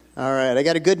All right, I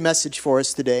got a good message for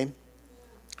us today.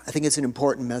 I think it's an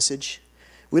important message.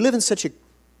 We live in such a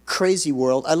crazy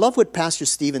world. I love what Pastor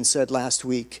Stephen said last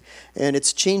week, and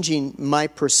it's changing my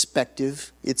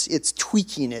perspective. It's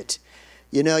tweaking it.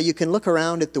 You know, you can look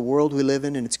around at the world we live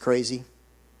in, and it's crazy.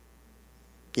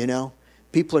 You know,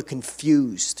 people are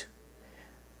confused.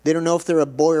 They don't know if they're a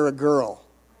boy or a girl.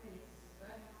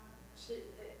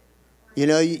 You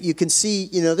know, you can see,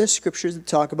 there's scriptures that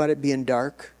talk about it being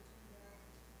dark.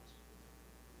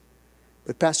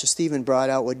 But Pastor Stephen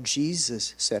brought out what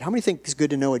Jesus said. How many think it's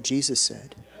good to know what Jesus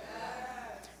said?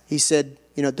 He said,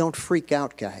 don't freak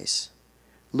out, guys.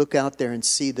 Look out there and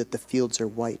see that the fields are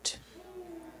white.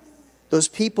 Those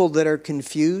people that are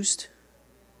confused,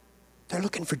 they're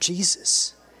looking for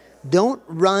Jesus. Don't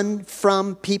run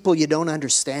from people you don't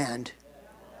understand.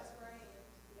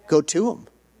 Go to them.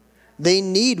 They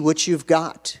need what you've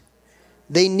got.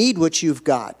 They need what you've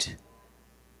got.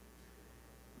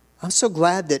 I'm so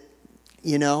glad that,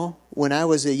 when I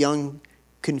was a young,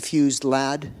 confused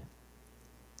lad,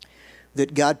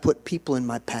 that God put people in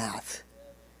my path,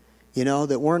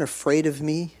 that weren't afraid of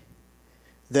me,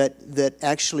 that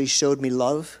actually showed me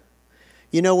love.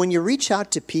 When you reach out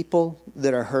to people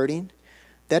that are hurting,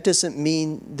 that doesn't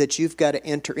mean that you've got to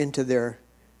enter into their...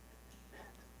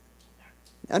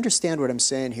 Understand what I'm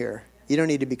saying here. You don't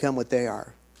need to become what they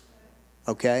are.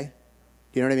 Okay?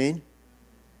 You know what I mean?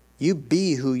 You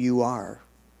be who you are.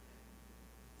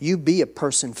 You be a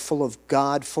person full of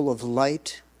God, full of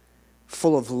light,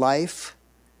 full of life.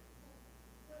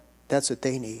 That's what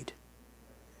they need.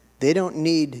 They don't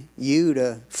need you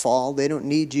to fall. They don't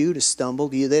need you to stumble.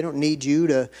 They don't need you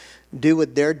to do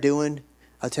what they're doing.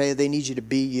 I'll tell you, they need you to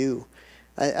be you.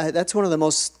 That's one of the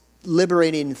most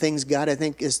liberating things God, I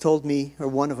think, has told me, or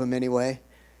one of them anyway.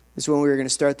 Is when we were going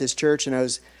to start this church, and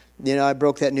I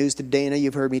broke that news to Dana.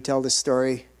 You've heard me tell this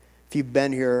story. If you've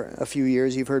been here a few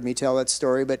years, you've heard me tell that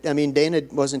story. But, Dana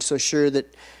wasn't so sure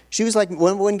that... She was like,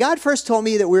 when God first told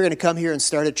me that we were going to come here and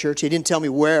start a church, he didn't tell me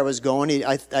where I was going.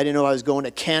 I didn't know I was going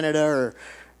to Canada or,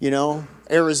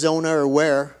 Arizona or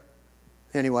where.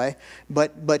 Anyway,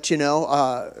 but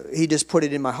he just put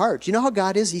it in my heart. You know how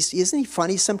God is? Isn't he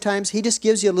funny sometimes? He just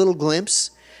gives you a little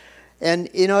glimpse. And,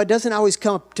 it doesn't always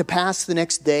come to pass the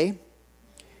next day.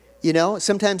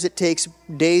 Sometimes it takes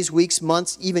days, weeks,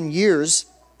 months, even years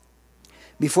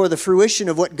before the fruition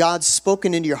of what God's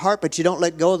spoken into your heart, but you don't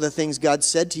let go of the things God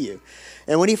said to you.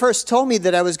 And when he first told me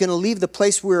that I was going to leave the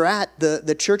place we were at,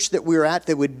 the church that we were at,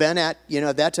 that we'd been at,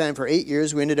 at that time for 8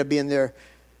 years, we ended up being there,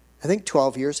 I think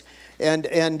 12 years. And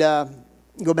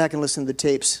go back and listen to the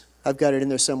tapes. I've got it in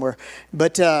there somewhere.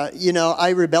 But, I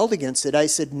rebelled against it. I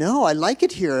said, no, I like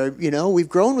it here. We've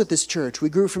grown with this church. We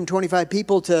grew from 25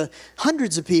 people to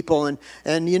hundreds of people. And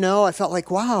I felt like,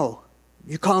 wow,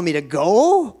 you're calling me to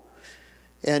go?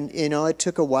 And, it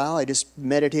took a while. I just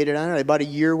meditated on it. About a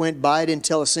year went by. I didn't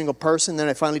tell a single person. Then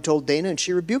I finally told Dana, and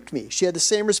she rebuked me. She had the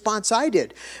same response I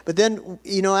did. But then,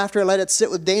 after I let it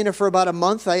sit with Dana for about a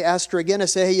month, I asked her again. I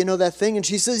said, hey, you know that thing? And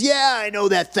she says, yeah, I know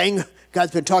that thing.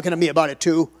 God's been talking to me about it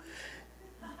too.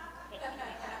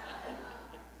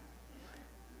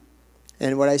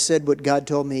 And what I said, what God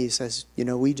told me, he says,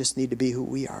 we just need to be who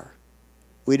we are.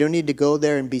 We don't need to go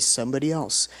there and be somebody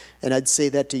else. And I'd say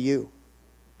that to you.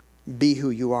 Be who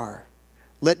you are.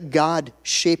 Let God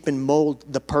shape and mold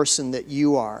the person that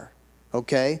you are.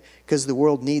 Okay? Because the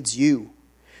world needs you.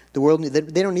 The world,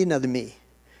 they don't need another me.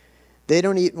 They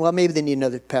don't need, well, maybe they need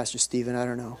another Pastor Stephen. I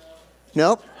don't know.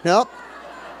 Nope.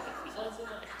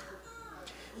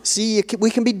 See,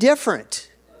 we can be different.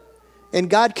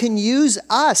 And God can use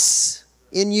us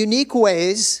in unique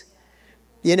ways,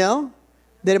 that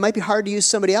it might be hard to use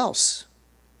somebody else.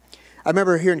 I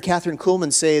remember hearing Catherine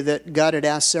Kuhlman say that God had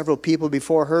asked several people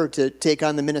before her to take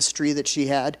on the ministry that she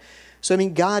had. So,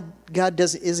 God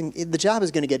isn't, the job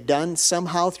is going to get done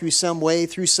somehow, through some way,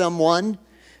 through someone.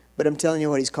 But I'm telling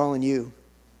you what, he's calling you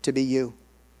to be you.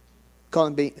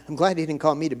 I'm glad he didn't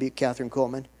call me to be Catherine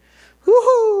Kuhlman.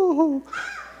 Woo-hoo!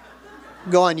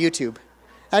 Go on YouTube.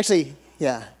 Actually,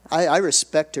 yeah, I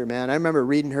respect her, man. I remember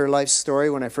reading her life story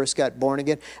when I first got born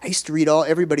again. I used to read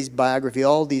everybody's biography,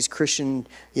 all these Christian,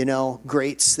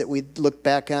 greats that we look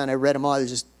back on. I read them all. I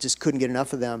just couldn't get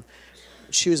enough of them.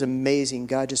 She was amazing.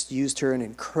 God just used her in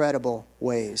incredible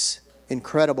ways.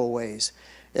 Incredible ways.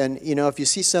 And, if you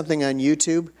see something on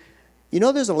YouTube,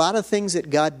 there's a lot of things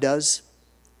that God does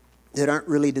that aren't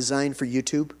really designed for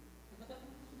YouTube.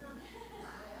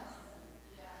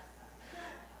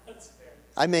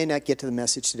 I may not get to the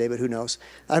message today, but who knows?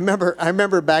 I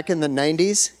remember back in the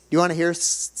 90s. Do you want to hear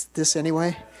this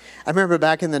anyway? I remember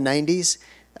back in the 90s,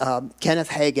 Kenneth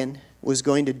Hagin was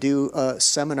going to do a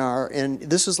seminar, and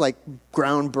this was like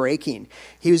groundbreaking.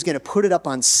 He was going to put it up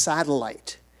on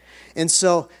satellite. And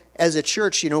so as a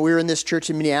church, we were in this church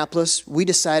in Minneapolis. We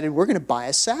decided we're going to buy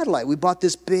a satellite. We bought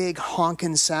this big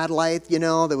honking satellite,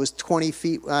 that was 20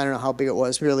 feet. I don't know how big it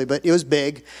was really, but it was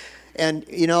big. And,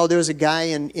 there was a guy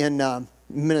in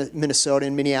Minnesota,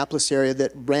 in Minneapolis area,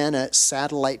 that ran a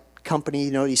satellite company.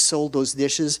 He sold those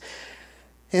dishes.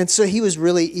 And so he was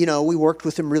really, we worked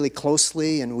with him really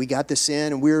closely, and we got this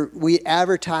in, and we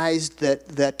advertised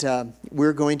that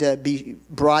we're going to be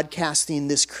broadcasting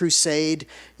this crusade,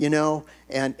 and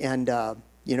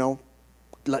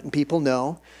letting people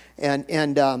know. And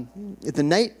the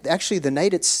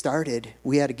night it started,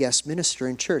 we had a guest minister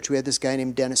in church. We had this guy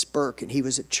named Dennis Burke, and he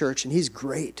was at church, and he's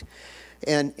great.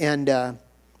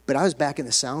 But I was back in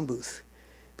the sound booth,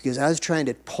 because I was trying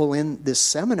to pull in this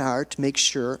seminar to make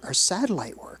sure our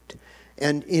satellite worked.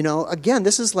 And, again,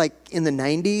 this is like in the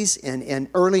 90s and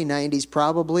early 90s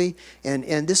probably.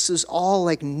 And this is all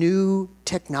like new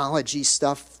technology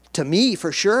stuff to me,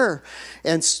 for sure.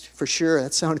 And for sure,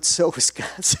 that sounded so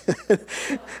Wisconsin.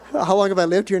 How long have I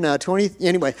lived here now? 20?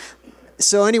 Anyway.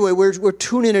 So anyway, we're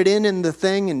tuning it in the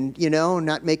thing, and,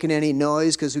 not making any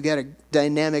noise, because we got a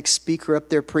dynamic speaker up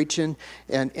there preaching.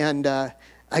 And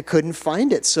I couldn't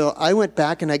find it. So I went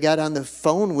back and I got on the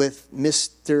phone with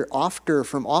Mr. Ofter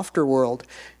from Ofterworld.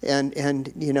 And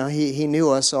he knew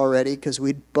us already, because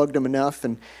we'd bugged him enough.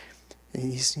 And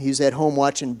he was at home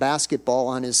watching basketball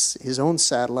on his own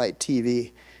satellite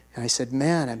TV. And I said,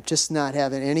 man, I'm just not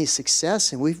having any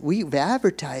success. And we've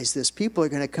advertised this. People are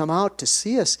going to come out to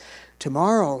see us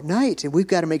tomorrow night. And we've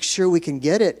got to make sure we can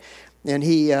get it. And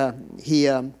he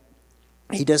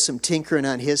does some tinkering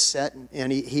on his set,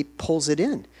 and he pulls it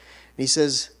in. And he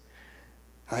says,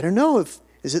 I don't know,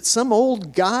 is it some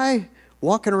old guy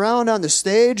walking around on the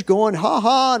stage going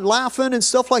ha-ha and laughing and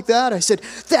stuff like that? I said,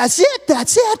 that's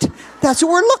it. That's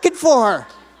what we're looking for.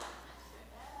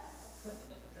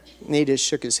 And he just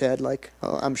shook his head like,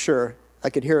 oh, I'm sure. I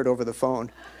could hear it over the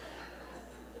phone.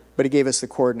 But he gave us the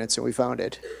coordinates, and we found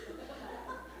it.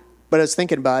 But I was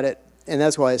thinking about it, and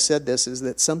that's why I said this, is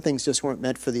that some things just weren't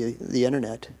meant for the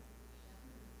internet.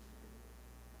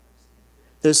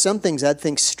 There's some things I'd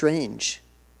think strange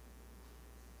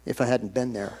if I hadn't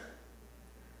been there.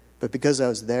 But because I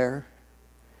was there,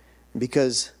 and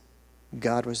because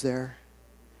God was there,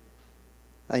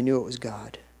 I knew it was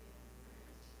God.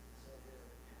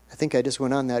 I think I just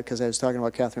went on that because I was talking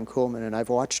about Catherine Kuhlman, and I've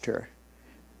watched her.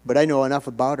 But I know enough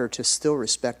about her to still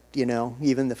respect,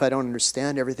 even if I don't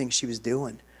understand everything she was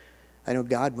doing. I know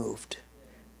God moved.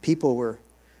 People were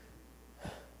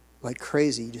like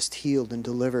crazy, just healed and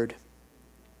delivered.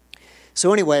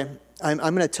 So anyway, I'm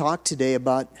going to talk today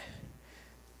about,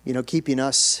 keeping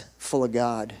us full of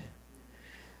God.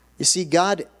 You see,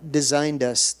 God designed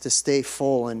us to stay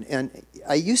full. And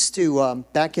I used to,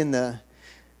 back in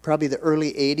probably the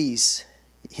early 80s,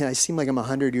 I seem like I'm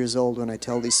 100 years old when I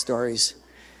tell these stories.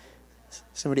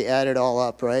 Somebody add it all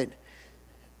up, right?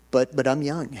 But I'm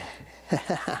young.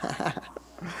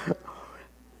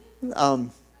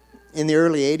 In the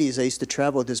early 80s, I used to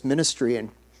travel with this ministry,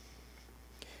 and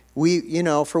we,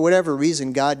 for whatever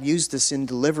reason, God used us in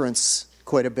deliverance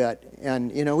quite a bit.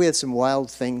 And, we had some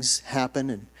wild things happen.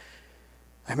 And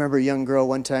I remember a young girl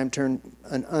one time turned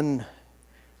an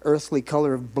unearthly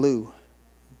color of blue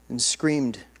and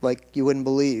screamed like you wouldn't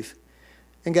believe,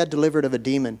 and got delivered of a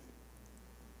demon.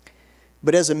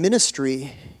 But as a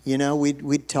ministry,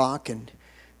 we'd talk, and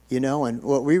and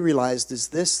what we realized is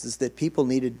that people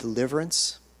needed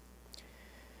deliverance.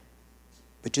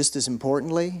 But just as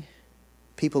importantly,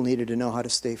 people needed to know how to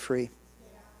stay free.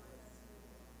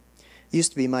 It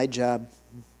used to be my job.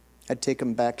 I'd take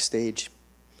them backstage,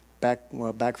 back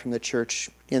from the church,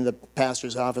 in the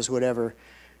pastor's office, whatever,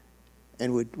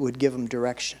 and would give them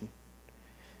direction.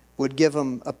 Would give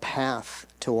them a path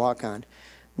to walk on.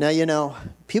 Now,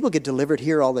 people get delivered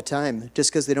here all the time.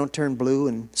 Just because they don't turn blue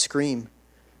and scream,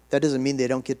 that doesn't mean they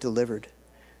don't get delivered.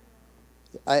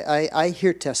 I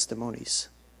hear testimonies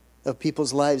of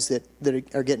people's lives that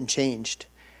are getting changed.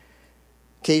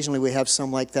 Occasionally we have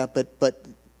some like that, but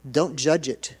don't judge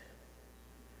it.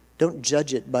 Don't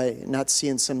judge it by not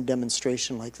seeing some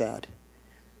demonstration like that.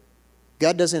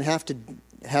 God doesn't have to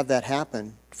have that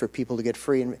happen for people to get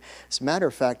free. And as a matter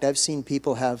of fact, I've seen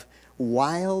people have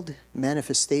wild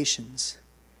manifestations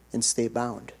and stay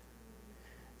bound.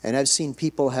 And I've seen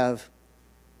people have,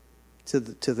 to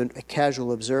the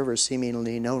casual observer,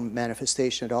 seemingly no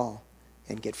manifestation at all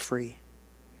and get free.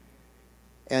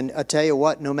 And I tell you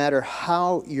what, no matter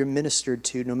how you're ministered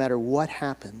to, no matter what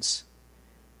happens,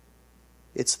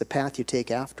 it's the path you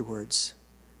take afterwards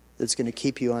that's going to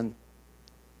keep you on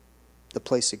the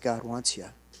place that God wants you.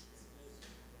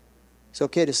 It's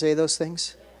okay to say those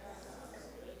things?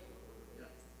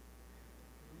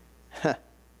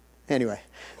 Anyway,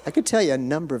 I could tell you a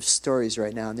number of stories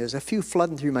right now, and there's a few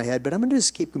flooding through my head, but I'm going to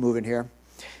just keep moving here.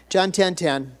 John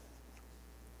 10:10.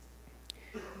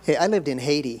 Hey, I lived in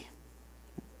Haiti.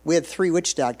 We had 3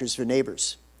 witch doctors for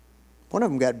neighbors. One of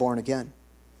them got born again.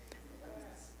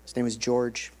 His name was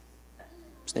George.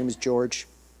 Then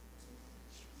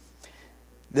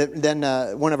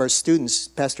one of our students,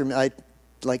 I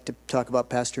like to talk about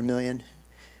Pastor Million.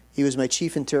 He was my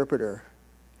chief interpreter.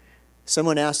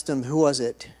 Someone asked him, who was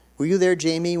it? Were you there,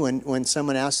 Jamie, when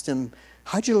someone asked him,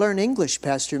 how'd you learn English,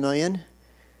 Pastor Million?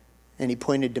 And he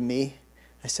pointed to me.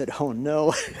 I said, oh,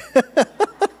 no.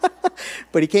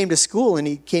 But he came to school, and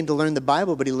he came to learn the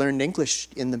Bible, but he learned English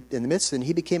in the midst, and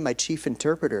he became my chief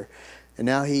interpreter. And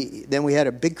now then we had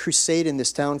a big crusade in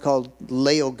this town called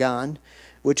Leogan,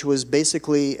 which was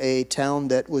basically a town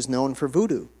that was known for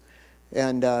voodoo.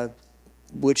 And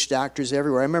witch doctors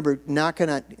everywhere. I remember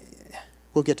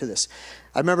we'll get to this.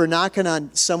 I remember knocking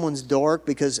on someone's door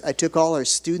because I took all our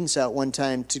students out one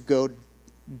time to go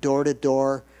door to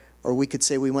door, or we could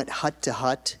say we went hut to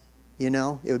hut,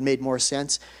 it would make more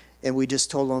sense. And we just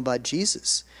told them about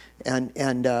Jesus.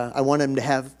 And I wanted them to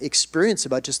have experience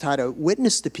about just how to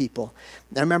witness to people.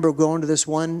 I remember going to this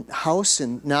one house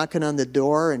and knocking on the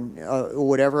door and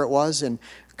whatever it was, and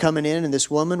coming in, and this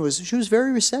woman she was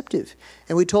very receptive.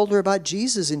 And we told her about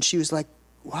Jesus, and she was like,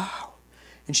 wow.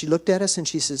 And she looked at us and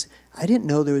she says, I didn't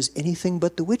know there was anything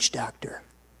but the witch doctor.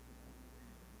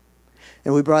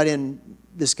 And we brought in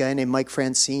this guy named Mike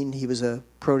Francine. He was a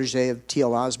protege of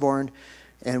T.L. Osborne.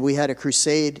 And we had a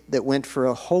crusade that went for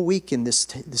a whole week in the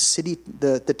city,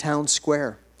 the town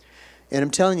square. And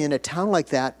I'm telling you, in a town like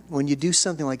that, when you do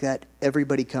something like that,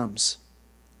 everybody comes.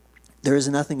 There is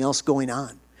nothing else going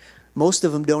on. Most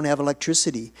of them don't have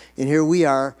electricity. And here we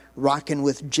are rocking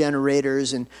with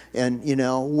generators and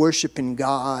worshiping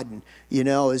God, and,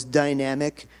 is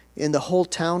dynamic. And the whole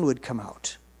town would come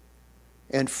out.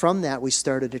 And from that, we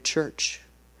started a church.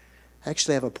 I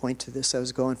actually have a point to this I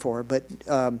was going for, but...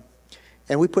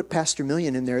 and we put Pastor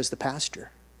Million in there as the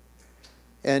pastor.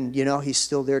 And, he's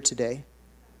still there today.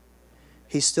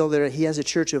 He's still there. He has a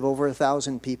church of over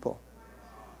 1,000 people.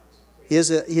 He has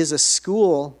a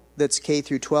school that's K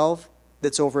through 12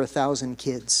 that's over 1,000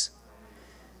 kids.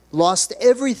 Lost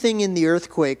everything in the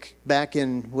earthquake back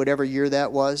in whatever year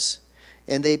that was.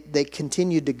 And they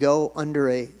continued to go under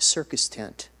a circus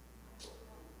tent.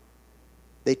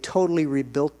 They totally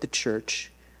rebuilt the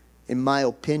church. In my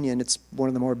opinion, it's one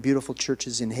of the more beautiful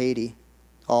churches in Haiti.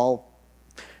 All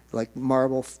like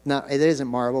marble. It isn't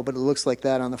marble, but it looks like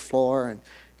that on the floor. And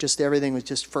just everything was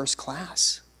just first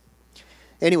class.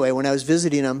 Anyway, when I was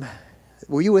visiting him,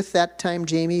 were you with that time,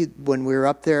 Jamie, when we were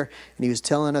up there and he was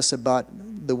telling us about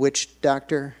the witch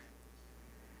doctor?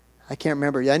 I can't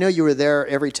remember. I know you were there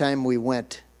every time we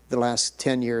went the last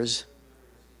 10 years.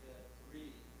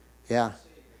 Yeah.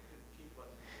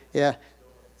 Yeah.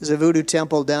 There's a voodoo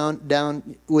temple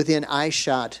down within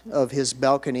eyeshot of his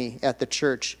balcony at the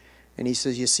church. And he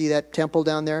says, you see that temple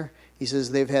down there? He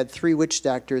says, they've had 3 witch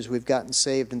doctors we've gotten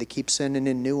saved, and they keep sending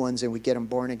in new ones, and we get them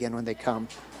born again when they come.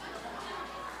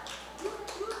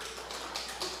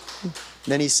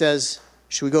 Then he says,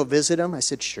 should we go visit them? I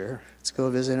said, sure, let's go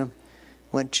visit them.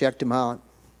 Went and checked them out.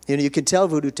 You can tell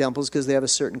voodoo temples because they have a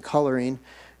certain coloring,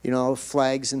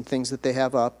 flags and things that they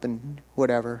have up and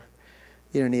whatever.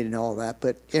 You don't need to know all that.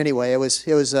 But anyway, it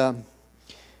was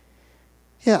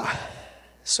yeah.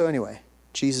 So anyway,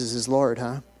 Jesus is Lord,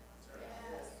 huh?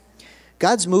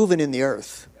 God's moving in the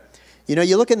earth.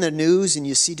 You look in the news and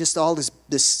you see just all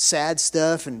this sad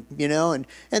stuff and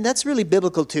that's really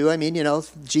biblical too. I mean,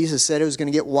 Jesus said it was going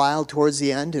to get wild towards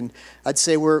the end, and I'd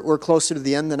say we're closer to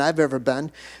the end than I've ever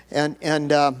been.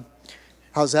 And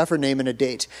how's that for naming a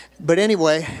date? But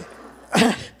anyway,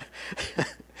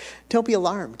 don't be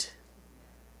alarmed.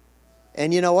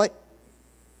 And you know what?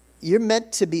 You're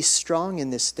meant to be strong in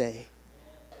this day.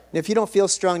 And if you don't feel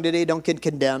strong today, don't get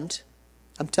condemned.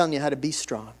 I'm telling you how to be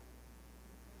strong.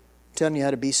 I'm telling you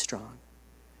how to be strong.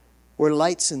 We're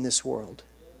lights in this world.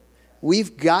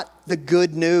 We've got the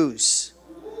good news.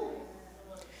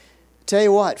 Tell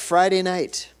you what, Friday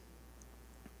night,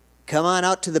 come on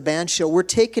out to the band show. We're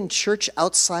taking church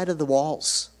outside of the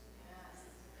walls.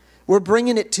 We're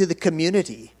bringing it to the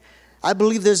community. I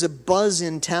believe there's a buzz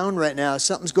in town right now.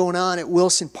 Something's going on at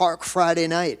Wilson Park Friday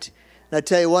night. And I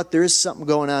tell you what, there is something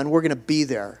going on. We're going to be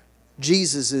there.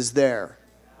 Jesus is there.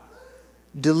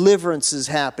 Deliverance is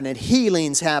happening.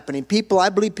 Healing's happening. I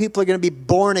believe people are going to be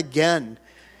born again.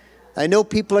 I know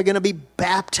people are going to be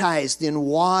baptized in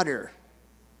water.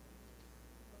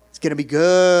 going to be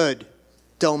good.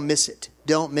 Don't miss it.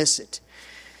 Don't miss it.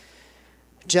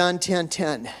 John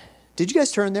 10:10. Did you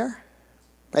guys turn there?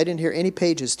 I didn't hear any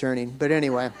pages turning, but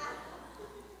anyway.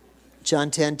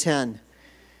 John 10:10. It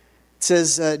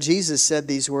says, Jesus said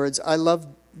these words.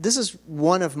 This is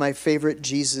one of my favorite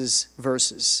Jesus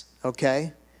verses,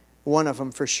 okay? One of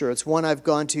them for sure. It's one I've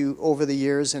gone to over the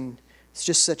years, and it's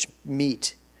just such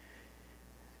meat.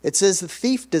 It says, the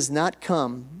thief does not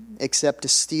come except to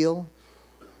steal,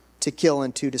 to kill,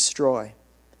 and to destroy.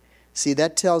 See,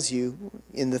 that tells you,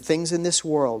 in the things in this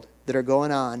world that are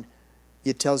going on,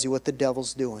 it tells you what the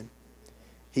devil's doing.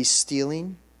 He's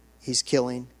stealing, he's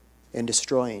killing, and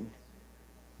destroying.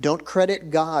 Don't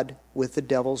credit God with the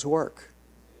devil's work.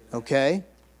 Okay?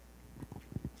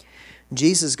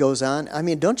 Jesus goes on. I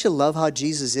mean, don't you love how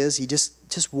Jesus is? He just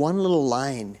one little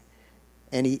line.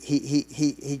 And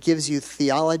he gives you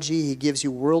theology. He gives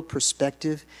you world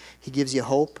perspective. He gives you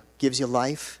hope, gives you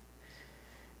life.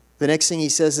 The next thing he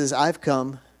says is, I've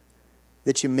come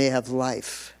that you may have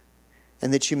life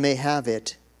and that you may have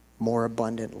it more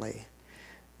abundantly.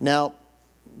 Now,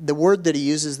 the word that he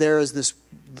uses there is this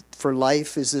for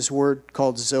life is this word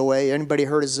called Zoe. Anybody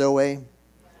heard of Zoe?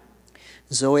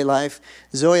 Zoe life.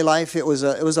 Zoe life, it was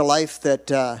a life that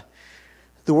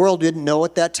the world didn't know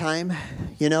at that time.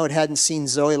 You know, it hadn't seen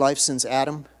Zoe life since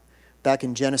Adam. Back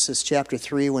in Genesis chapter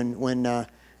 3 when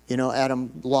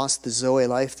Adam lost the Zoe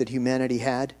life that humanity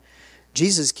had.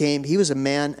 Jesus came, he was a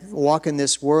man walking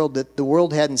this world that the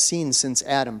world hadn't seen since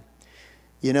Adam.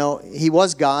 You know, he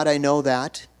was God, I know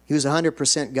that. He was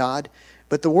 100% God.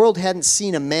 But the world hadn't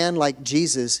seen a man like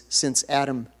Jesus since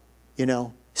Adam,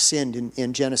 sinned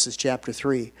in Genesis chapter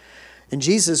 3. And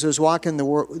Jesus was walking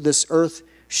this earth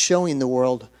showing the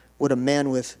world what a man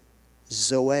with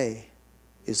Zoe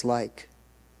is like.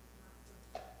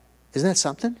 Isn't that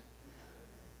something?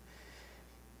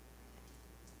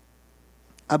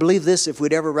 I believe this, if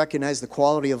we'd ever recognize the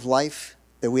quality of life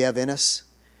that we have in us,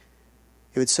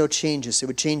 it would so change us. It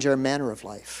would change our manner of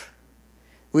life.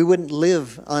 We wouldn't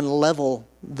live on a level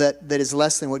that is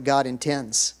less than what God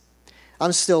intends.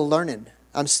 I'm still learning.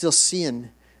 I'm still seeing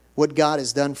what God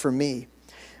has done for me.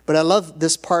 But I love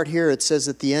this part here. It says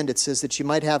at the end, it says that you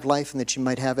might have life and that you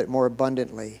might have it more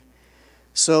abundantly.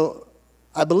 So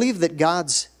I believe that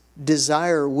God's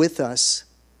desire with us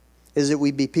is that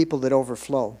we be people that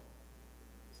overflow.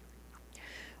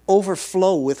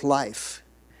 Overflow with life.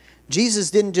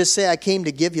 Jesus didn't just say, I came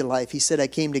to give you life. He said, I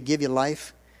came to give you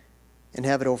life and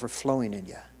have it overflowing in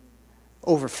you.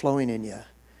 Overflowing in you.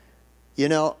 You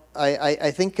know,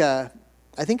 I think I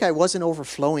wasn't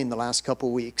overflowing the last couple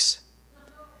of weeks.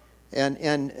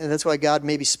 And that's why God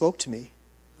maybe spoke to me.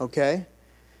 Okay?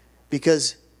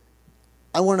 Because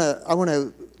I want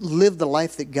to live the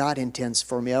life that God intends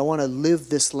for me. I want to live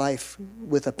this life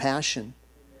with a passion.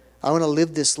 I want to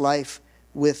live this life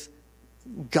with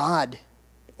God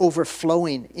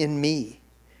overflowing in me.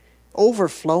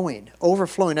 Overflowing.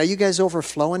 Are you guys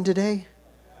overflowing today?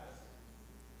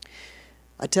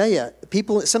 I tell you,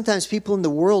 sometimes people in the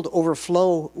world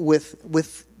overflow with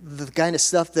the kind of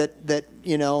stuff that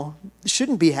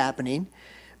shouldn't be happening.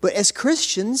 But as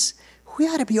Christians, we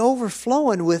ought to be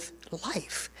overflowing with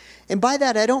life. And by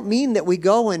that, I don't mean that we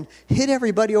go and hit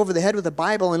everybody over the head with the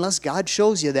Bible unless God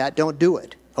shows you that. Don't do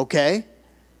it. Okay?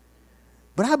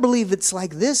 But I believe it's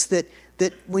like this, that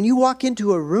when you walk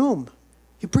into a room,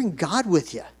 you bring God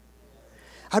with you.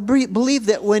 I believe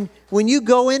that when you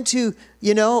go into,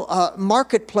 a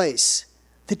marketplace,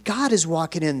 that God is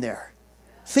walking in there.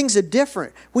 Things are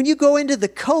different. When you go into the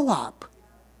co-op,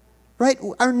 right,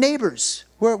 our neighbors,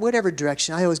 whatever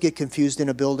direction, I always get confused in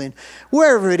a building.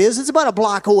 Wherever it is, it's about a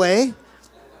block away.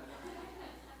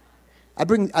 I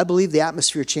believe the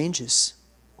atmosphere changes.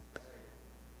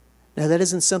 Now, that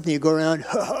isn't something you go around,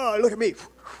 look at me.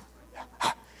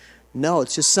 No,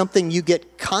 it's just something you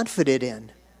get confident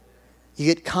in. You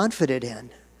get confident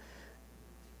in.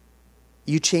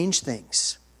 You change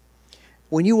things.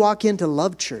 When you walk into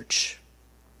Love Church,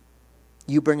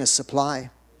 you bring a supply.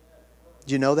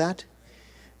 Do you know that?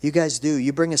 You guys do.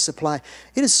 You bring a supply.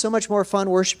 It is so much more fun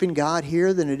worshiping God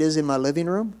here than it is in my living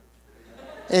room.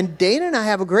 And Dana and I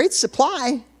have a great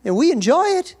supply, and we enjoy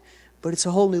it. But it's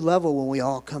a whole new level when we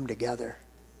all come together.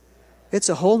 It's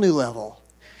a whole new level.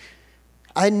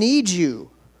 I need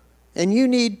you, and you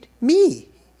need me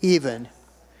even.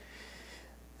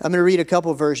 I'm going to read a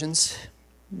couple versions.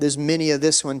 There's many of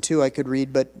this one too I could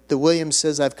read, but the Williams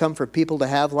says, I've come for people to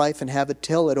have life and have it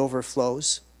till it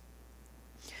overflows.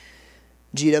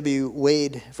 G.W.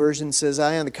 Wade version says,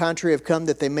 I, on the contrary, have come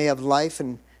that they may have life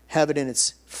and have it in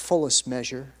its fullest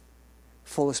measure.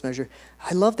 Fullest measure.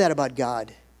 I love that about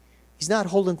God. He's not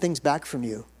holding things back from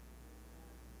you.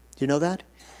 Do you know that?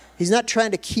 He's not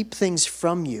trying to keep things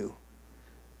from you.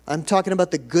 I'm talking about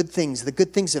the good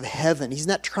things of heaven. He's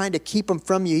not trying to keep them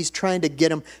from you. He's trying to get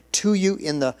them to you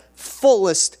in the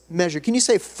fullest measure. Can you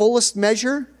say fullest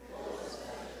measure? Fullest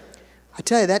measure. I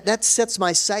tell you, that sets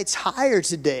my sights higher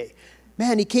today.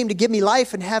 Man, he came to give me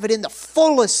life and have it in the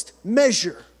fullest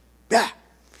measure. Yeah.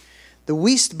 The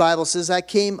Wuest Bible says, I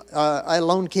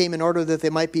alone came in order that they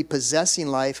might be possessing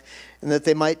life and that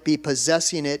they might be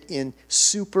possessing it in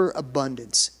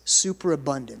superabundance.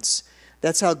 Superabundance.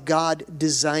 That's how God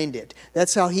designed it.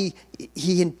 That's how He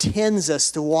intends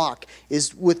us to walk,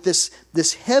 is with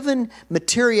this heaven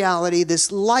materiality,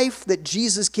 this life that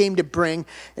Jesus came to bring,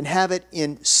 and have it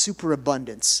in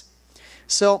superabundance.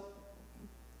 So,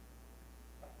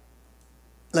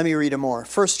 let me read it more.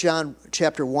 1 John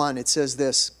chapter 1, it says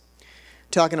this,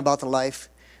 talking about the life.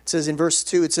 It says in verse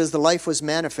 2, it says, the life was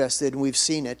manifested, and we've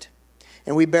seen it,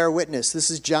 and we bear witness. This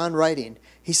is John writing.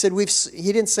 He said,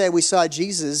 he didn't say we saw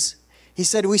Jesus. He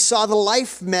said, we saw the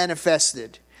life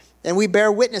manifested, and we bear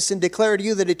witness and declare to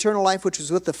you that eternal life which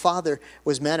was with the Father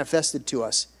was manifested to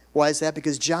us. Why is that?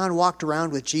 Because John walked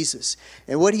around with Jesus.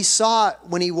 And what he saw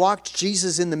when he walked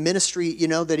Jesus in the ministry,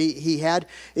 that he had,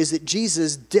 is that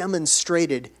Jesus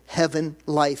demonstrated heaven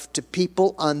life to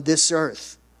people on this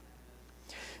earth.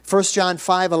 1 John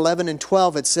 5, 11 and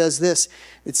 12, it says this.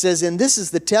 It says, and this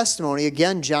is the testimony,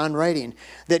 again, John writing,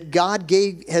 that God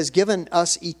has given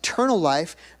us eternal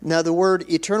life. Now, the word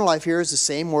eternal life here is the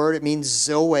same word. It means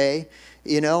Zoe,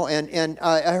 and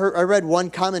I read one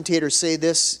commentator say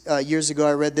this years ago.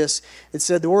 I read this. It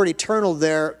said the word eternal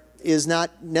there is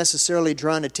not necessarily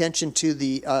drawing attention to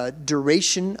the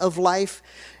duration of life.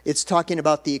 It's talking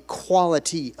about the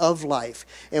quality of life.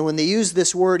 And when they use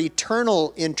this word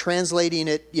eternal in translating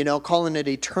it, calling it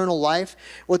eternal life,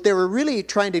 what they were really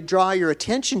trying to draw your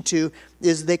attention to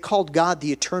is they called God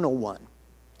the eternal one.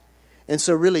 And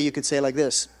so really you could say like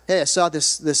this, hey, I saw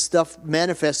this stuff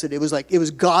manifested. It was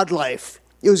God life.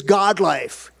 It was God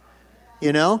life,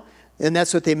 And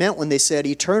that's what they meant when they said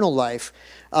eternal life.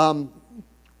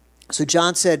 So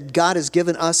John said, God has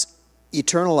given us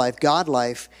eternal life, God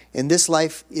life, and this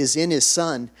life is in His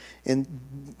Son.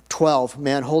 In 12,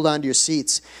 man, hold on to your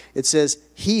seats. It says,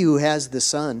 he who has the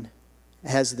Son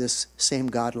has this same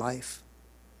God life.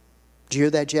 Do you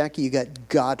hear that, Jackie? You got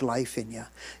God life in you.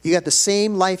 You got the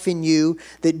same life in you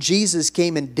that Jesus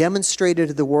came and demonstrated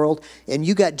to the world, and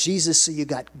you got Jesus, so you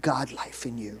got God life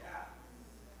in you.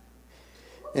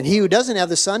 And he who doesn't have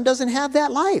the Son doesn't have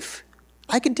that life.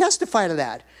 I can testify to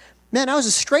that. Man, I was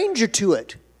a stranger to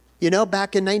it.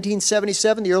 Back in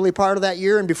 1977, the early part of that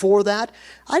year and before that,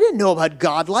 I didn't know about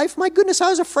God life. My goodness,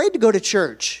 I was afraid to go to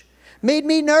church. Made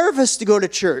me nervous to go to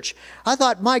church. I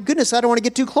thought, my goodness, I don't want to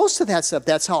get too close to that stuff.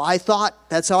 That's how I thought.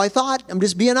 I'm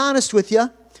just being honest with you.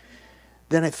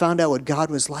 Then I found out what God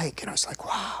was like, and I was like,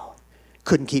 wow.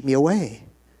 Couldn't keep me away.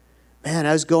 Man,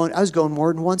 I was going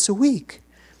more than once a week.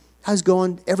 I was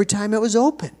going every time it was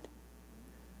open.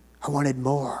 I wanted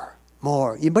more.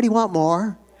 Anybody want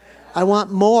more? I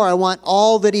want more. I want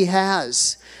all that He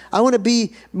has. I want to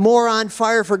be more on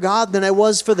fire for God than I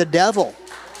was for the devil.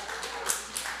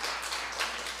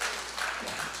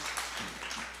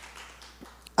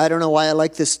 I don't know why I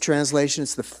like this translation.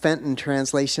 It's the Fenton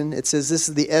translation. It says, this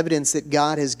is the evidence that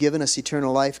God has given us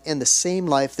eternal life and the same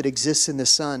life that exists in the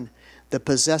Son. The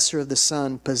possessor of the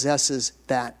Son possesses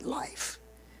that life.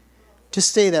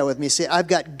 Just say that with me. Say, I've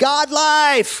got God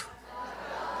life.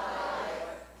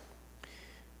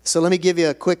 So let me give you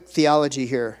a quick theology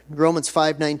here. Romans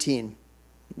 5:19.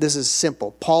 This is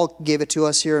simple. Paul gave it to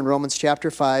us here in Romans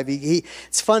chapter 5.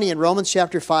 It's funny, in Romans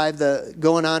chapter 5,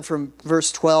 going on from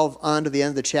verse 12 on to the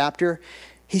end of the chapter,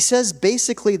 he says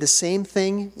basically the same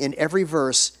thing in every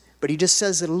verse, but he just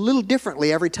says it a little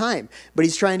differently every time. But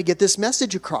he's trying to get this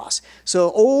message across.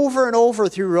 So over and over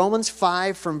through Romans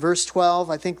 5 from verse 12,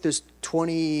 I think there's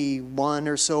 21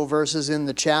 or so verses in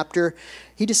the chapter,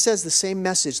 he just says the same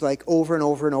message like over and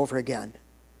over and over again.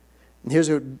 And here's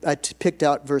what I picked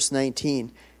out, verse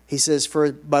 19. He says,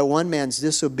 for by one man's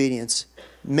disobedience,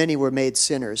 many were made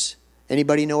sinners.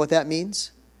 Anybody know what that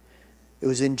means? It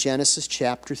was in Genesis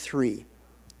chapter 3.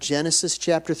 Genesis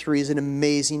chapter 3 is an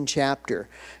amazing chapter.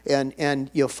 And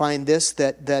you'll find this,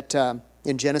 that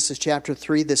in Genesis chapter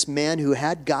 3, this man who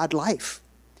had God life,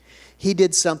 he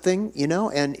did something,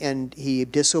 and he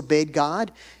disobeyed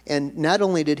God. And not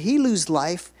only did he lose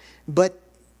life, but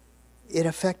it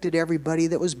affected everybody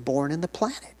that was born in the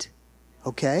planet.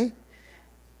 Okay?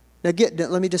 Now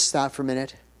let me just stop for a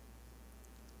minute.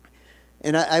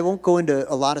 And I won't go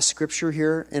into a lot of scripture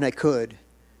here, and I could.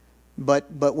 But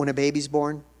when a baby's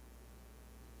born,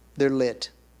 they're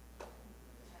lit.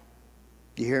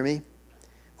 You hear me?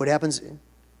 What happens?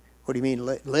 What do you mean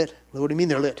lit? What do you mean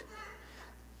they're lit?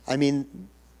 I mean,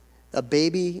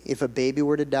 if a baby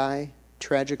were to die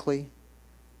tragically,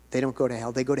 they don't go to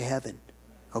hell. They go to heaven.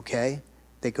 Okay?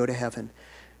 They go to heaven.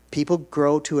 People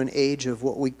grow to an age of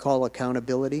what we call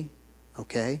accountability.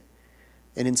 Okay?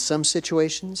 And in some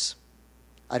situations,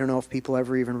 I don't know if people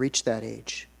ever even reach that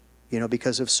age,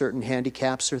 because of certain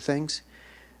handicaps or things.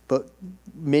 But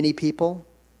many people,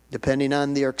 depending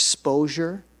on their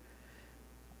exposure,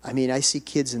 I mean, I see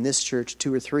kids in this church,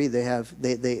 2 or 3,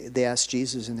 they ask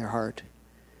Jesus in their heart.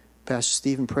 Pastor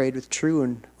Stephen prayed with True,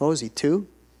 and what was he, 2?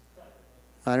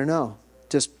 I don't know.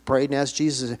 Just prayed and asked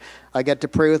Jesus. I got to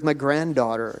pray with my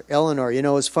granddaughter, Eleanor. It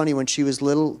was funny when she was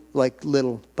little, by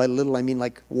little I mean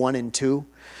like 1 and 2.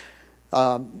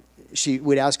 She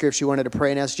would ask her if she wanted to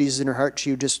pray and ask Jesus in her heart.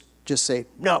 She would just say,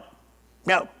 no.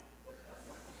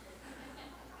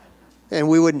 And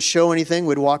we wouldn't show anything.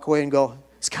 We'd walk away and go,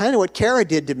 it's kind of what Kara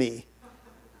did to me.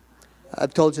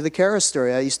 I've told you the Kara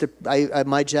story.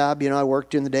 My job, I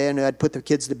worked during the day, and I'd put the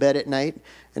kids to bed at night.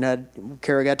 And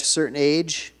Kara got to a certain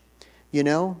age,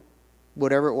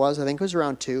 whatever it was. I think it was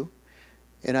around 2.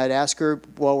 And I'd ask her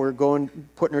while we're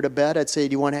putting her to bed, I'd say,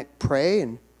 do you want to pray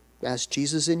and ask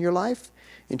Jesus in your life?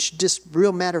 And she'd just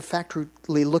real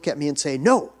matter-of-factly look at me and say,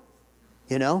 no,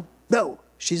 no.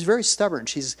 She's very stubborn.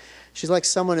 She's like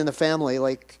someone in the family,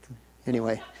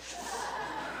 anyway.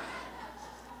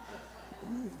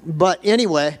 But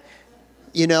anyway,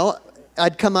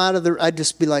 I'd come out of I'd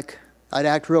just be like, I'd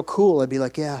act real cool. I'd be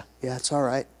like, yeah, it's all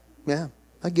right. Yeah,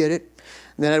 I get it.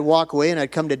 And then I'd walk away and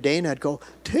I'd come to Dana. I'd go,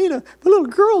 Dana, my little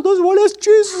girl doesn't want to ask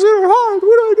Jesus in her heart.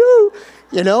 What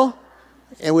do I do?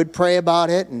 And we'd pray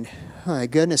about it. And oh my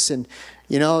goodness. And,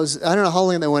 I don't know how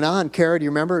long that went on. Kara, do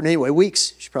you remember? And anyway,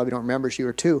 weeks. She probably don't remember. She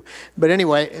were 2. But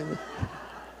anyway,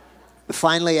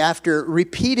 finally, after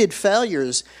repeated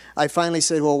failures, I finally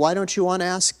said, well, why don't you want to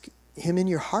ask him in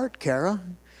your heart, Kara?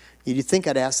 You'd think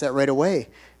I'd ask that right away.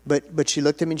 But she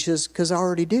looked at me and she says, because I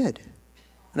already did.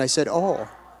 And I said, oh,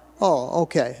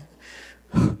 okay.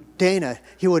 Dana,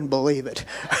 you wouldn't believe it.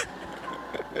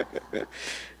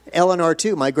 Eleanor,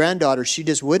 too, my granddaughter, she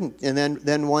just wouldn't. And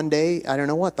then one day, I don't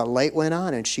know what, the light went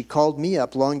on, and she called me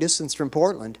up long distance from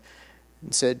Portland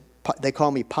and said, they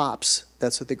call me Pops.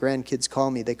 That's what the grandkids call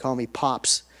me. They call me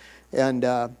Pops. And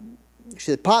she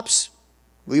said, Pops,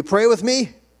 will you pray with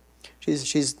me?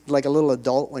 She's like a little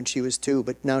adult when she was 2,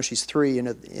 but now she's 3.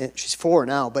 She's 4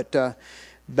 now, but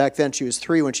back then she was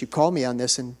 3 when she called me on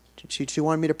this, and she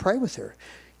wanted me to pray with her.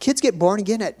 Kids get born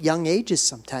again at young ages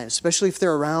sometimes, especially if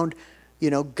they're around,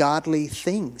 godly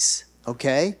things,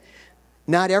 okay?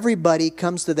 Not everybody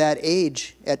comes to that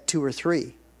age at 2 or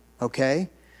 3, okay?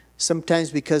 Sometimes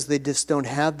because they just don't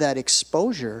have that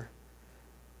exposure,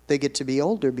 they get to be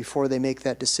older before they make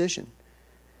that decision.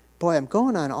 Boy, I'm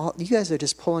going on you guys are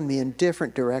just pulling me in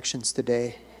different directions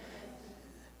today.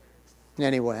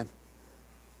 Anyway,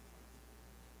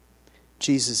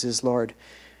 Jesus is Lord.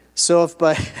 So if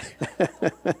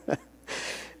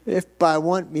by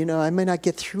one, I may not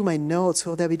get through my notes,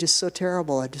 that'd be just so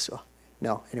terrible.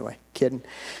 No, anyway, kidding.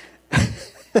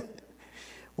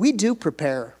 We do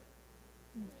prepare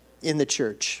in the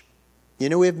church.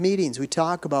 We have meetings. We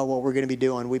talk about what we're going to be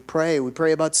doing. We pray. We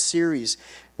pray about series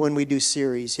when we do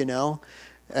series,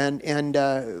 And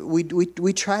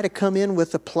we try to come in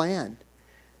with a plan.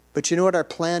 But you know what our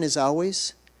plan is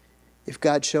always? If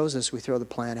God shows us, we throw the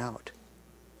plan out.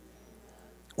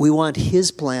 We want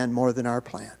His plan more than our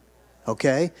plan.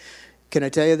 Okay? Can I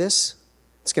tell you this?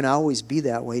 It's going to always be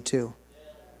that way too.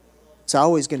 It's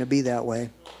always going to be that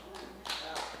way.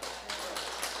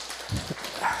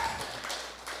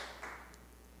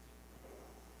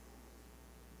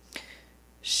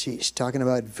 She's talking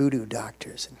about voodoo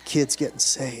doctors and kids getting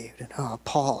saved. And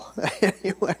Paul.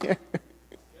 Anyway.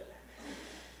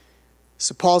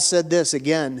 So Paul said this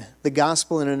again, the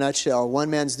gospel in a nutshell. One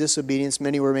man's disobedience,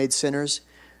 many were made sinners.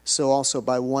 So also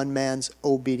by one man's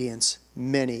obedience,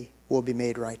 many will be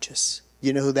made righteous.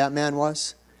 You know who that man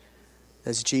was?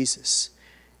 That's Jesus.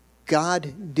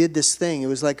 God did this thing. It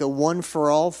was like a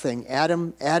one-for-all thing.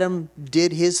 Adam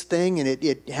did his thing, and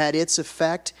it had its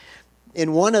effect.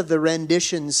 In one of the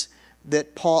renditions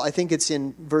that Paul, I think it's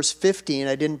in verse 15,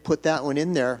 I didn't put that one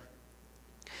in there.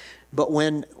 But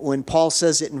when Paul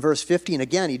says it in verse 15,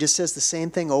 again, he just says the same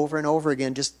thing over and over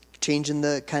again, just changing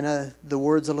the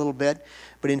words a little bit.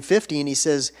 But in 15, he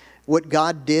says, what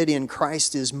God did in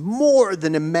Christ is more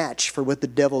than a match for what the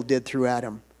devil did through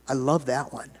Adam. I love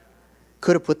that one.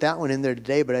 Could have put that one in there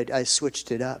today, but I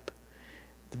switched it up.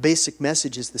 The basic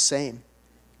message is the same.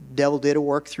 The devil did a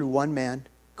work through one man,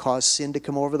 caused sin to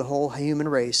come over the whole human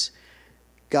race.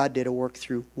 God did a work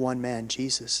through one man,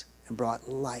 Jesus, and brought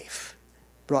life,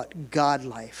 brought God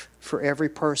life for every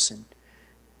person.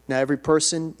 Now, every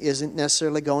person isn't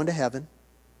necessarily going to heaven.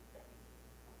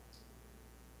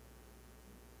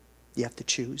 You have to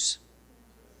choose.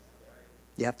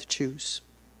 You have to choose.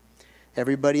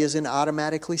 Everybody isn't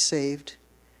automatically saved.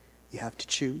 You have to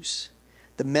choose.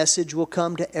 The message will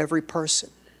come to every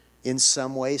person in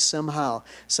some way, somehow.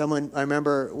 I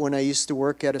remember when I used to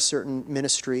work at a certain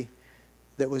ministry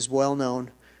that was well known,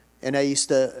 and I used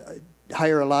to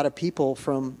hire a lot of people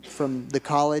from the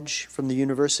college, from the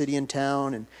university in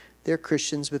town, and they're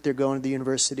Christians, but they're going to the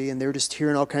university, and they're just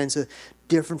hearing all kinds of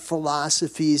different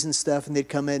philosophies and stuff, and they'd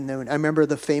come in, and I remember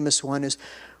the famous one is,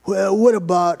 well, what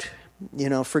about,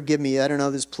 forgive me, I don't know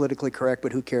if this is politically correct,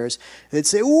 but who cares? They'd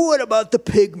say, what about the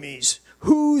pygmies?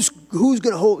 Who's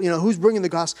going to hold, who's bringing the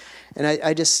gospel? And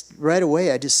I just, right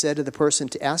away, I just said to the person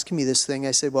to ask me this thing,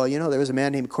 I said, well, there was a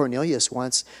man named Cornelius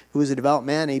once who was a devout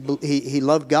man. He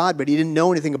loved God, but he didn't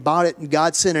know anything about it. And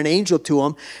God sent an angel to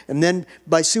him. And then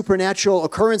by supernatural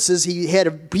occurrences, he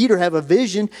had Peter have a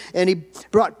vision. And he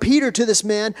brought Peter to this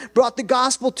man, brought the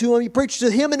gospel to him. He preached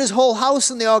to him and his whole house,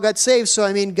 and they all got saved.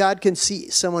 So, God can see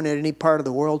someone at any part of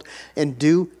the world and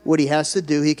do what he has to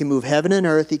do. He can move heaven and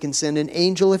earth. He can send an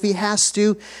angel if he has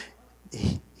to.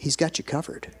 He's got you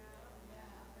covered.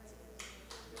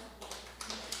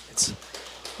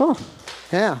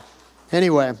 Yeah.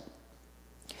 Anyway,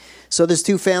 so there's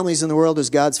two families in the world.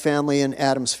 There's God's family and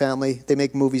Adam's family. They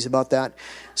make movies about that.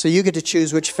 So you get to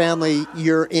choose which family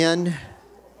you're in.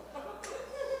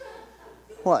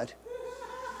 What?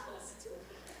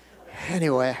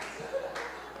 Anyway.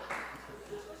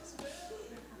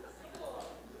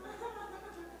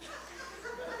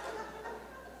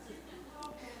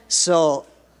 So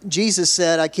Jesus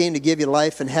said, I came to give you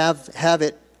life and have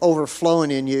it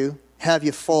overflowing in you, have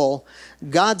you full.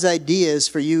 God's idea is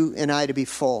for you and I to be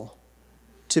full,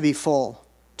 to be full,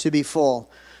 to be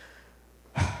full.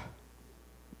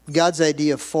 God's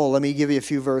idea of full. Let me give you a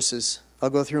few verses. I'll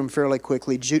go through them fairly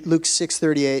quickly. Luke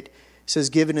 6:38 says,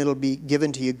 given it'll be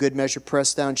given to you, good measure,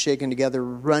 pressed down, shaken together,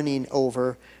 running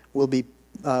over, will be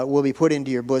put into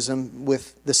your bosom.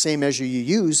 With the same measure you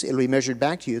use, it'll be measured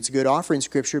back to you. It's a good offering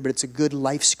scripture, but it's a good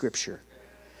life scripture.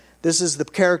 This is the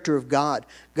character of God.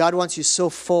 God wants you so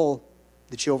full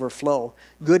that you overflow.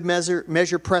 Good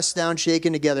measure pressed down,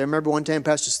 shaken together. I remember one time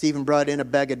Pastor Stephen brought in a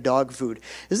bag of dog food.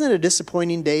 Isn't it a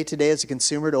disappointing day today as a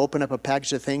consumer to open up a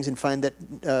package of things and find that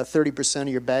 30% of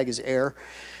your bag is air?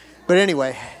 But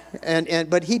anyway,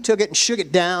 but he took it and shook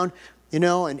it down,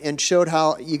 and showed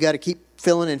how you got to keep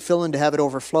filling and filling to have it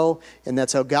overflow. And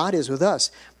that's how God is with us.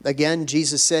 Again,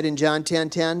 Jesus said in John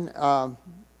 10:10,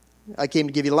 I came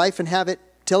to give you life and have it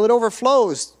till it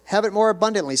overflows. Have it more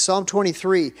abundantly. Psalm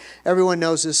 23. Everyone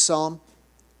knows this psalm.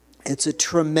 It's a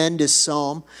tremendous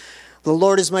psalm. The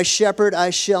Lord is my shepherd, I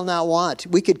shall not want.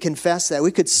 We could confess that.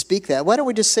 We could speak that. Why don't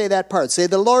we just say that part? Say,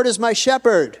 the Lord is my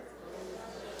shepherd,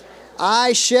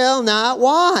 I shall not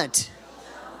want.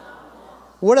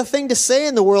 What a thing to say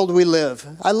in the world we live.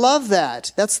 I love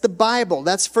that. That's the Bible.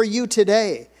 That's for you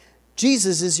today.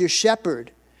 Jesus is your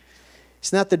shepherd.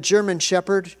 He's not the German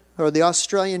shepherd or the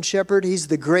Australian shepherd. He's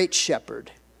the great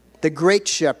shepherd. The great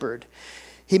shepherd.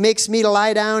 He makes me to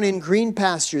lie down in green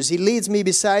pastures. He leads me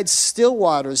beside still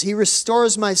waters. He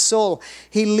restores my soul.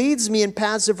 He leads me in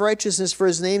paths of righteousness for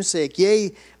his name's sake.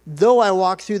 Yea, though I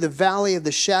walk through the valley of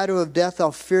the shadow of death,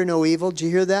 I'll fear no evil. Did you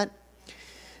hear that?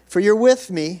 For you're with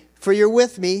me. For you're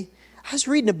with me. I was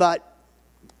reading about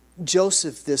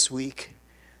Joseph this week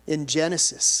in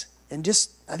Genesis. And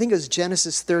I think it was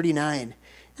Genesis 39.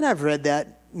 And I've read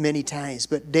that many times.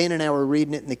 But Dana and I were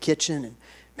reading it in the kitchen. And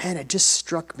man, it just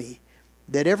struck me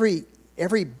that every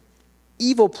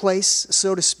evil place,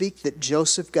 so to speak, that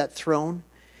Joseph got thrown.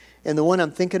 And the one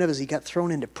I'm thinking of is he got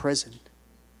thrown into prison.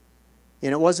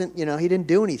 And it wasn't, he didn't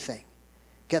do anything.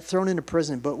 Got thrown into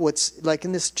prison. But what's like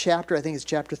in this chapter, I think it's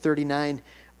chapter 39,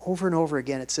 over and over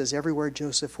again, it says everywhere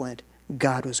Joseph went,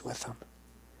 God was with him.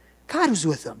 God was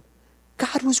with him.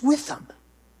 God was with him.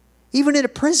 Even in a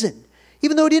prison.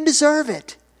 Even though he didn't deserve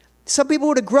it. Some people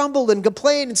would have grumbled and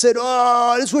complained and said,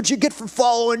 oh, this is what you get for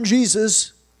following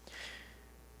Jesus.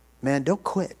 Man, don't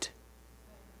quit.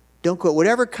 Don't quit.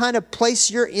 Whatever kind of place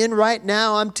you're in right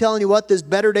now, I'm telling you what, there's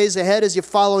better days ahead as you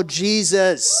follow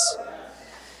Jesus.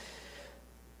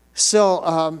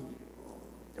 So,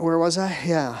 where was I?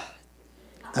 Yeah.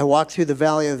 I walk through the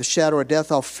valley of the shadow of death.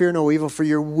 I'll fear no evil, for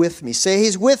you're with me. Say,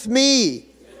 he's with me. He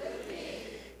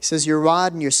says, your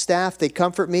rod and your staff, they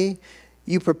comfort me.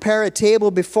 You prepare a table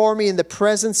before me in the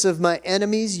presence of my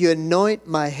enemies. You anoint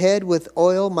my head with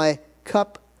oil. My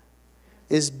cup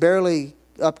is barely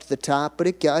up to the top, but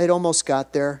it almost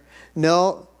got there.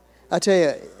 No, I tell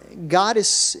you, God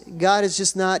is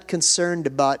just not concerned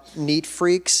about neat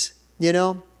freaks, you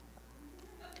know.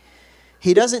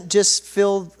 He doesn't just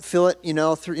fill it, you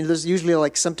know. There's usually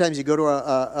like sometimes you go to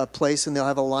a place and they'll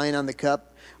have a line on the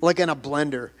cup, like in a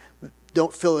blender.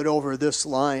 Don't fill it over this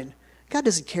line. God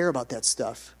doesn't care about that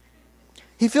stuff.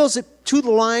 He fills it to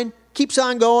the line, keeps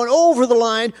on going over the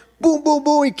line, boom, boom,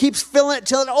 boom. He keeps filling it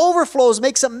till it overflows,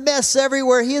 makes a mess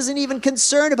everywhere. He isn't even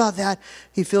concerned about that.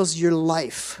 He fills your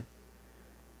life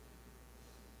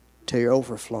till you're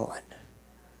overflowing.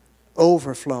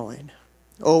 Overflowing.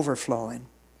 Overflowing.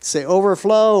 Say,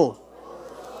 overflow.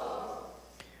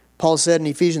 Paul said in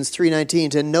Ephesians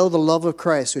 3:19, to know the love of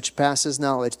Christ which passes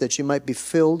knowledge, that you might be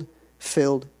filled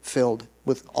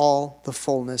with all the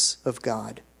fullness of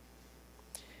God.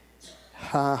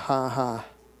 Ha, ha, ha.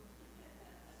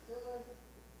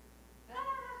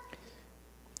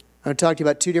 I'm going to talk to you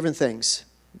about two different things.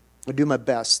 I'll do my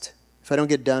best. If I don't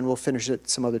get done, we'll finish it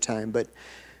some other time. But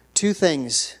two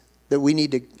things that we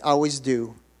need to always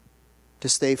do to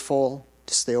stay full,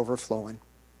 to stay overflowing.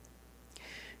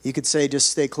 You could say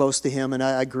just stay close to Him, and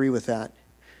I agree with that.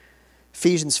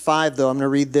 Ephesians 5, though, I'm going to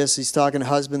read this. He's talking to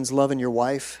husbands loving your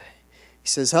wife. He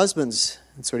says, husbands,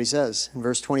 that's what he says in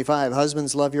verse 25,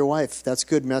 husbands, love your wife. That's a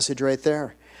good message right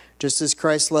there. Just as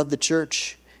Christ loved the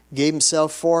church, gave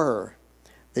Himself for her,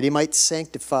 that He might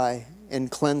sanctify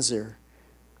and cleanse her.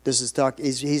 This is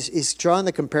he's drawing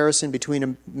the comparison between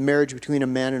a marriage between a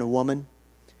man and a woman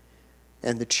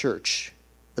and the church,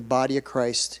 the body of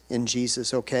Christ in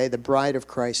Jesus, okay? The bride of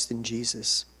Christ in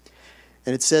Jesus.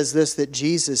 And it says this, that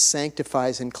Jesus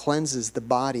sanctifies and cleanses the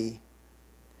body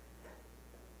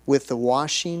with the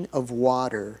washing of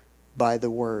water by the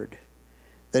word,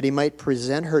 that He might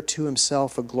present her to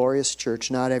Himself a glorious church,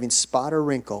 not having spot or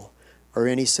wrinkle or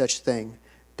any such thing,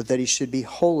 but that He should be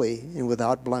holy and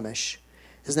without blemish.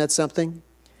 Isn't that something?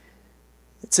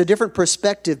 It's a different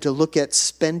perspective to look at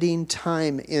spending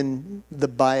time in the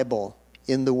Bible,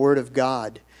 in the Word of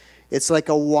God. It's like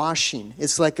a washing.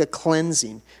 It's like a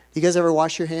cleansing. You guys ever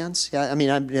wash your hands? Yeah, I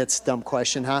mean, that's a dumb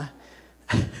question, huh?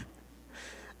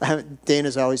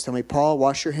 Dana's always telling me, Paul,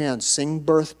 wash your hands. Sing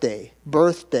birthday.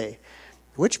 Birthday.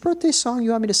 Which birthday song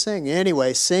you want me to sing?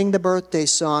 Anyway, sing the birthday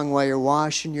song while you're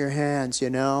washing your hands, you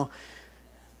know.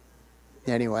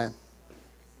 Anyway.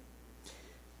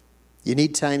 You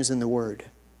need times in the Word.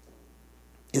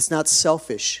 It's not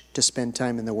selfish to spend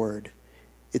time in the Word.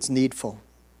 It's needful.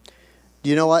 Do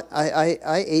you know what? I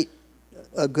ate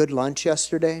a good lunch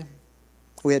yesterday.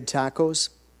 We had tacos.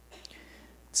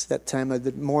 It's that time of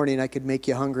the morning I could make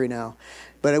you hungry now.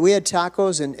 But we had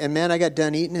tacos, and man, I got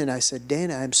done eating, and I said,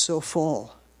 Dana, I'm so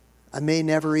full. I may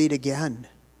never eat again.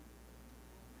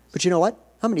 But you know what?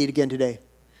 I'm going to eat again today.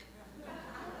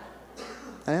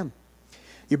 I am.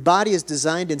 Your body is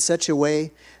designed in such a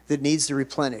way that it needs to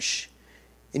replenish.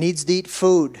 It needs to eat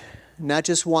food, not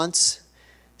just once.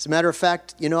 As a matter of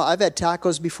fact, you know, I've had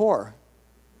tacos before.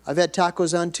 I've had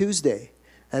tacos on Tuesday.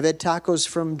 I've had tacos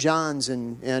from John's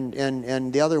and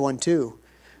the other one too.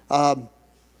 And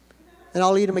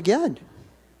I'll eat them again.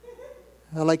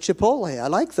 I like Chipotle. I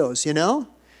like those, you know.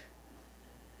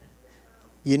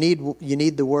 You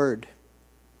need the Word.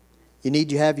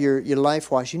 You have your life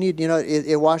washed.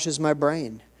 It washes my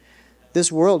brain.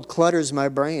 This world clutters my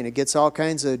brain. It gets all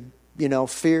kinds of,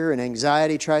 fear and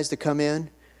anxiety tries to come in.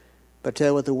 But I tell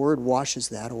you what, the Word washes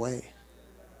that away.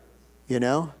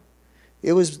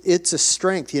 It's a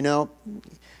strength,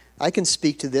 I can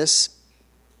speak to this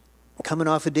coming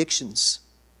off addictions.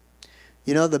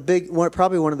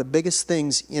 Probably one of the biggest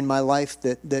things in my life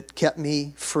that kept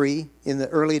me free in the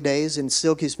early days and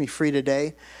still keeps me free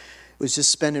today was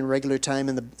just spending regular time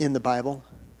in the Bible.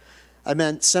 I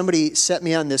mean, somebody set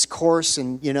me on this course,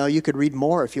 and you could read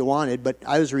more if you wanted, but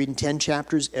I was reading 10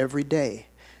 chapters every day.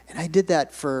 And I did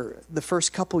that for the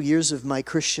first couple years of my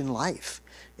Christian life.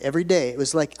 Every day. It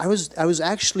was like I was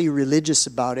actually religious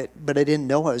about it, but I didn't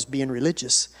know I was being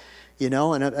religious.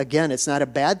 And again, it's not a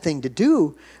bad thing to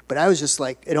do, but I was just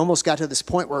like, it almost got to this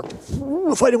point where,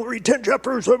 if I don't read 10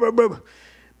 chapters,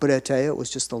 but I tell you, it was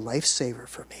just a lifesaver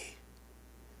for me.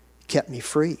 It kept me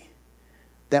free.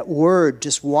 That Word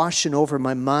just washing over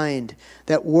my mind,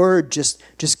 that Word just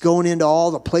going into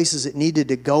all the places it needed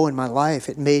to go in my life,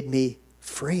 it made me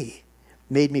free.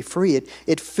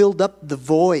 It filled up the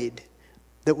void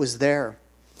that was there.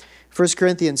 1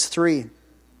 Corinthians 3,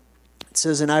 it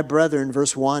says, and I, brethren,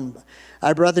 verse 1,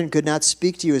 I, brethren, could not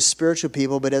speak to you as spiritual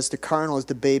people, but as the carnal, as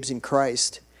the babes in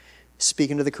Christ.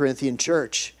 Speaking to the Corinthian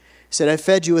church. He said, I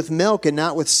fed you with milk and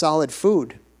not with solid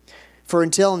food. For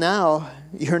until now,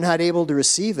 you're not able to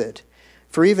receive it.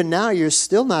 For even now you're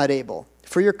still not able.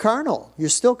 For you're carnal. You're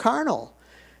still carnal.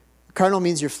 Carnal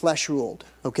means you're flesh ruled.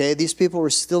 Okay? These people were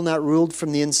still not ruled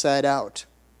from the inside out.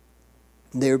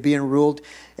 They were being ruled.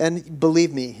 And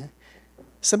believe me,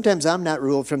 sometimes I'm not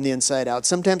ruled from the inside out.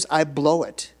 Sometimes I blow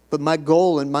it. But my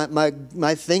goal and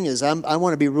my thing is I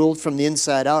want to be ruled from the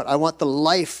inside out. I want the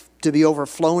life to be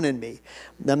overflown in me.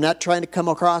 I'm not trying to come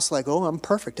across like, oh, I'm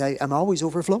perfect. I'm always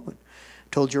overflowing.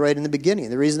 Told you right in the beginning.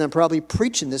 The reason I'm probably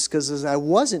preaching this because I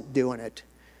wasn't doing it.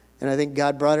 And I think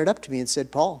God brought it up to me and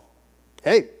said, Paul,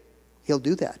 hey, he'll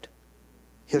do that.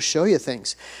 He'll show you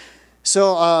things.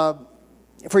 So,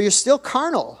 for you're still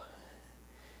carnal.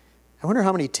 I wonder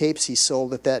how many tapes he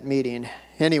sold at that meeting.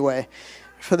 Anyway,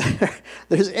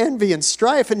 there's envy and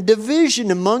strife and division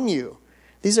among you.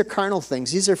 These are carnal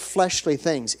things. These are fleshly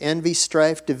things. Envy,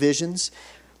 strife, divisions.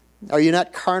 Are you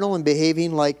not carnal and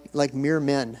behaving like mere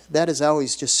men? That has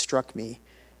always just struck me.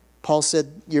 Paul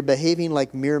said, you're behaving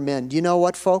like mere men. Do you know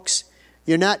what, folks?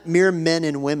 You're not mere men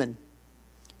and women.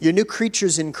 You're new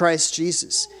creatures in Christ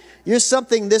Jesus. You're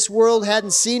something this world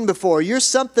hadn't seen before. You're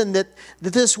something that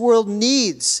this world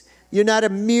needs. You're not a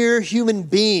mere human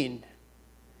being.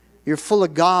 You're full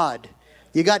of God.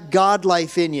 You got God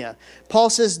life in you. Paul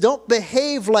says, don't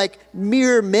behave like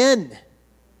mere men.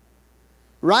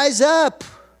 Rise up.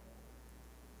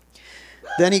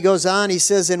 Then he goes on, he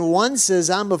says, and one says,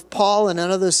 I'm of Paul, and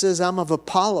another says, I'm of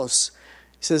Apollos.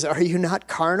 He says, are you not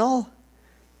carnal?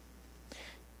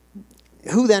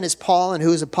 Who then is Paul and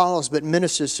who is Apollos, but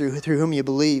ministers through whom you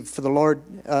believe, for the Lord,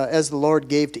 as the Lord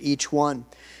gave to each one?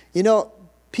 You know,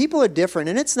 people are different,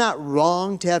 and it's not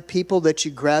wrong to have people that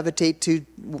you gravitate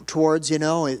towards, you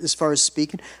know, as far as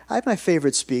speaking. I have my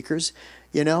favorite speakers.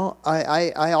 You know,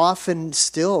 I often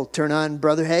still turn on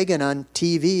Brother Hagin on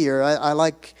TV, or I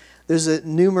like, there's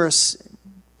numerous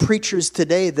preachers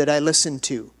today that I listen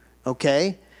to,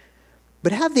 okay?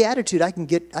 But have the attitude, I can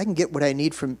get what I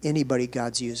need from anybody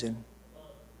God's using.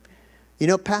 You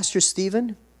know, Pastor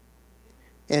Stephen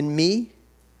and me,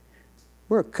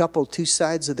 we're a couple two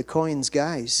sides of the coins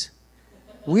guys.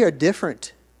 We are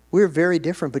different. We're very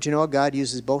different, but you know what? God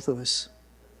uses both of us.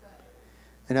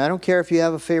 And I don't care if you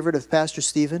have a favorite of Pastor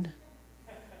Stephen,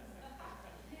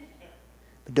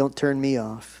 but don't turn me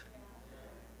off.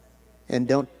 And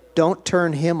don't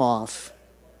turn him off.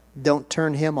 Don't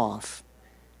turn him off.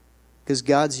 Because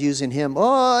God's using him.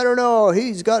 Oh, I don't know.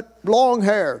 He's got long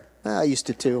hair. I used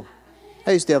to too.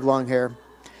 I used to have long hair.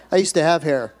 I used to have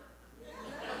hair.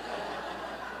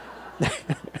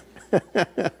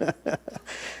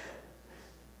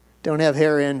 Don't have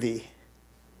hair envy.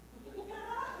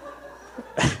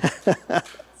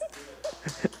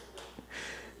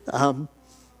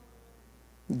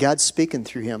 God's speaking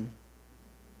through him.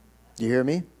 You hear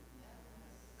me?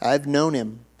 I've known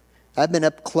him. I've been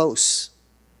up close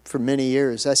for many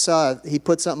years. I saw he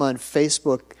put something on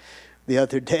Facebook the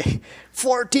other day.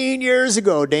 14 years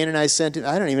ago, Dana and I sent it.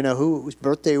 I don't even know whose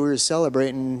birthday we were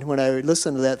celebrating when I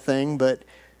listened to that thing, but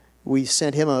we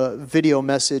sent him a video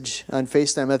message on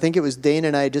FaceTime. I think it was Dana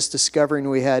and I just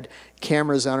discovering we had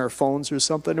cameras on our phones or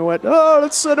something. And went, oh,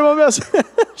 let's send him a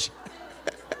message.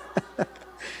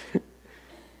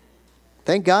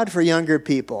 Thank God for younger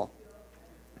people.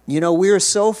 You know, we were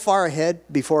so far ahead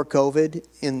before COVID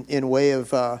in way of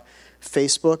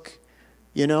Facebook.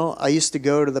 You know, I used to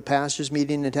go to the pastor's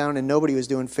meeting in town and nobody was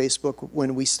doing Facebook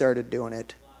when we started doing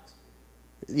it.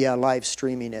 Yeah, live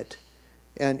streaming it.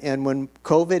 And when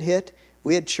COVID hit,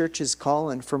 we had churches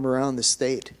calling from around the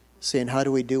state saying, how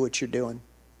do we do what you're doing?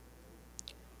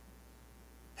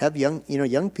 Have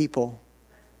young people,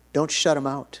 don't shut them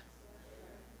out.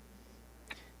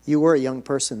 You were a young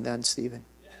person then, Stephen.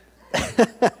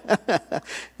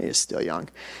 You're still young.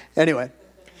 Anyway,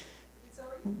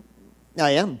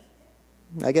 I am.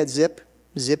 I got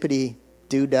zippity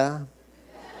doo-dah.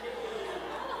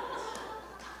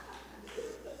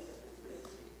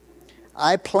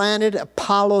 I planted,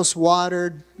 Apollos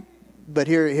watered, but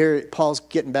here Paul's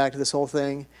getting back to this whole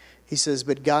thing. He says,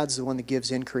 but God's the one that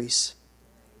gives increase.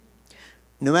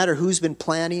 No matter who's been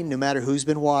planting, no matter who's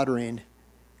been watering,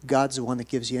 God's the one that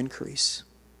gives you increase.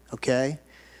 Okay?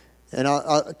 And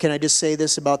can I just say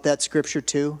this about that scripture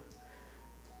too?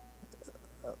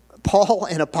 Paul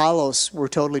and Apollos were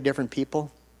totally different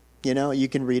people. You know, you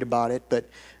can read about it,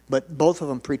 but both of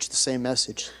them preached the same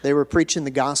message. They were preaching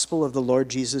the gospel of the Lord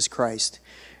Jesus Christ.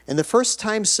 And the first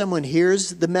time someone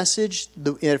hears the message,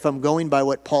 if I'm going by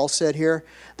what Paul said here,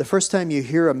 the first time you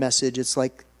hear a message, it's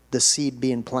like the seed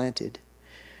being planted.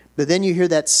 But then you hear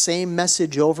that same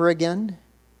message over again,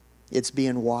 it's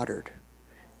being watered.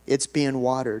 It's being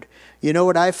watered. You know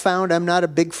what I've found? I'm not a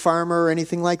big farmer or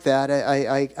anything like that.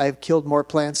 I've killed more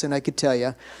plants than I could tell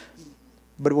you.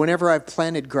 But whenever I've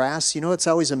planted grass, you know what's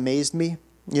always amazed me?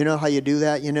 You know how you do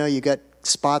that? You know, you got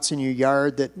spots in your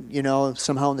yard that, you know,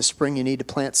 somehow in the spring you need to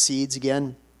plant seeds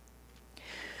again.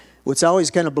 What's always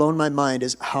kind of blown my mind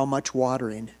is how much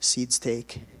watering seeds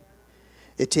take.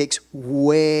 It takes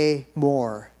way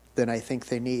more than I think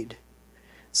they need.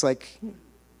 It's like,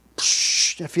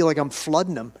 I feel like I'm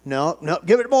flooding them. No,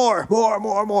 give it more.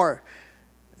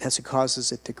 That's what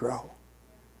causes it to grow.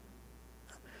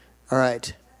 All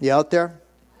right, you out there?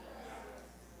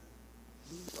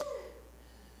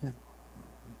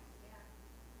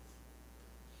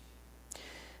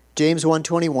 James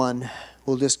 1:21,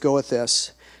 we'll just go with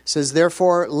this. It says,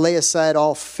 therefore lay aside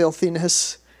all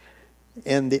filthiness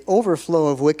and the overflow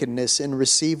of wickedness, and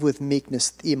receive with meekness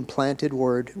the implanted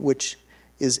word, which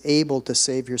is able to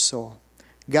save your soul.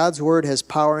 God's word has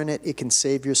power in it. It can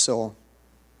save your soul.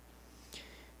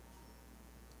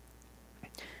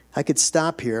 I could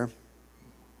stop here,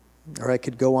 or I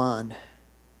could go on.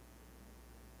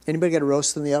 Anybody got a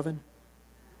roast in the oven?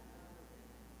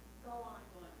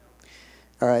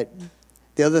 All right.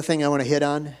 The other thing I want to hit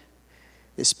on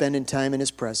is spending time in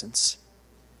his presence.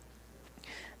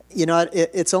 You know,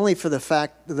 it's only for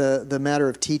the matter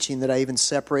of teaching that I even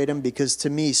separate them, because to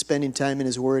me, spending time in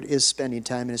his word is spending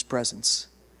time in his presence.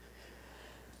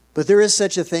 But there is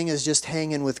such a thing as just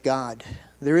hanging with God.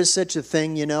 There is such a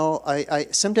thing, you know.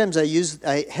 Sometimes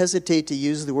I hesitate to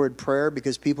use the word prayer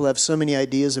because people have so many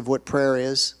ideas of what prayer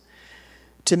is.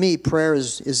 To me, prayer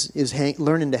is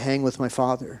learning to hang with my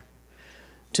Father.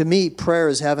 To me, prayer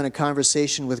is having a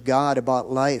conversation with God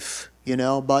about life, you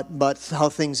know, about how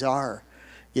things are.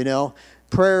 You know,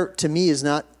 prayer to me is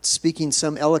not speaking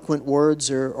some eloquent words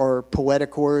or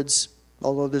poetic words,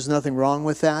 although there's nothing wrong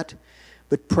with that.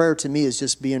 But prayer to me is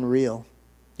just being real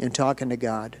and talking to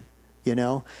God, you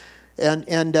know.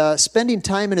 And spending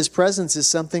time in his presence is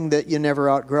something that you never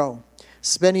outgrow.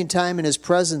 Spending time in his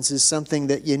presence is something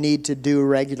that you need to do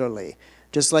regularly.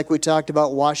 Just like we talked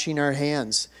about washing our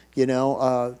hands. You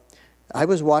know, I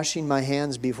was washing my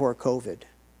hands before COVID.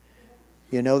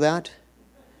 You know that?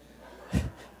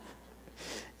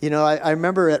 You know, I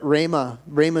remember at Rhema.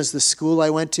 Rhema's the school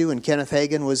I went to, and Kenneth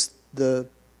Hagin was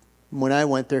when I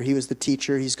went there, he was the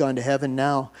teacher. He's gone to heaven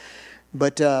now.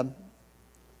 But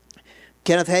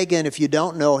Kenneth Hagin, if you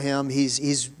don't know him,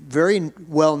 he's very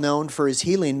well known for his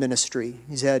healing ministry.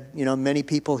 He's had, you know, many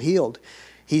people healed.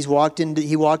 He walked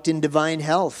in divine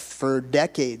health for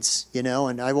decades, you know,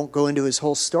 and I won't go into his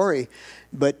whole story.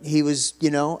 But he was,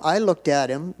 you know, I looked at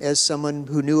him as someone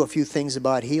who knew a few things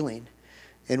about healing.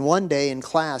 And one day in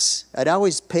class, I'd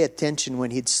always pay attention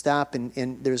when he'd stop,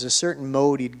 and there's a certain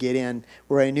mode he'd get in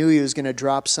where I knew he was going to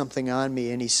drop something on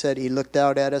me. And he looked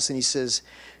out at us and he says,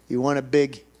 you want a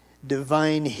big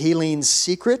divine healing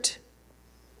secret?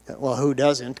 Well, who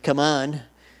doesn't? Come on.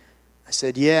 I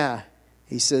said, yeah.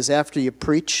 He says, after you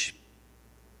preach,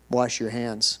 wash your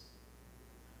hands.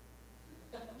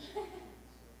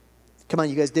 Come on,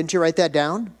 you guys, didn't you write that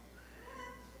down?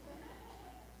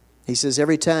 He says,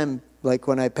 every time, like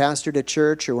when I pastored a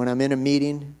church or when I'm in a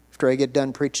meeting, after I get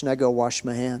done preaching, I go wash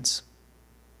my hands.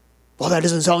 Well, that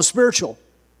doesn't sound spiritual.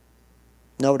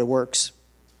 No, it works.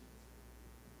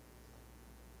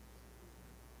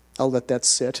 I'll let that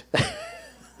sit.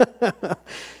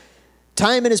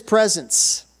 Time in his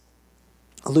presence.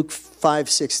 Luke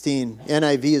 5:16,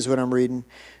 NIV is what I'm reading.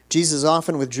 Jesus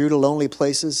often withdrew to lonely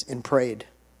places and prayed.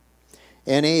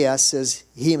 NAS says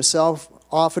he himself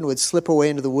often would slip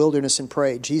away into the wilderness and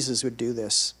pray. Jesus would do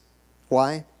this.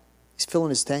 Why? He's filling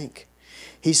his tank.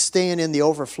 He's staying in the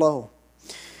overflow.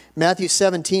 Matthew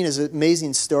 17 is an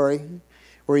amazing story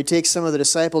where he takes some of the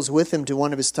disciples with him to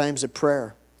one of his times of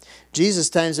prayer. Jesus'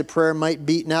 times of prayer might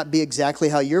not be exactly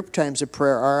how your times of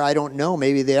prayer are. I don't know.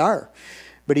 Maybe they are.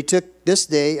 But he took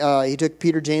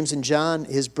Peter, James, and John,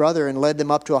 his brother, and led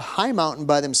them up to a high mountain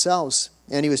by themselves.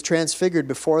 And he was transfigured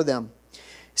before them.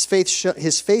 His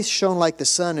face shone like the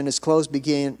sun, and his clothes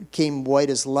became white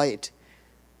as light.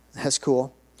 That's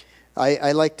cool.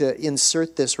 I like to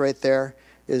insert this right there,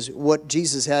 is what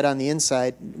Jesus had on the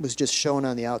inside was just shown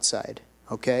on the outside.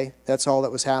 Okay? That's all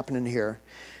that was happening here.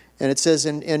 And it says,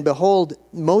 and behold,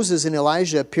 Moses and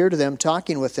Elijah appeared to them,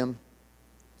 talking with them.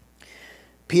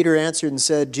 Peter answered and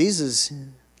said, Jesus,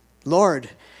 Lord,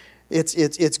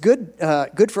 it's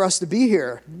good for us to be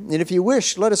here. And if you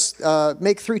wish, let us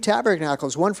make 3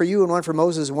 tabernacles, one for you and one for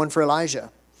Moses and one for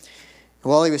Elijah. And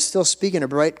while he was still speaking, a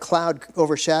bright cloud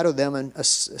overshadowed them, and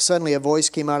suddenly a voice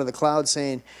came out of the cloud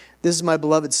saying, this is my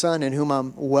beloved Son in whom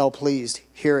I'm well pleased.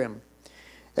 Hear him.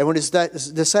 And when his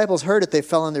disciples heard it, they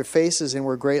fell on their faces and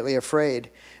were greatly afraid.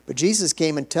 But Jesus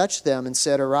came and touched them and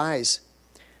said, "Arise,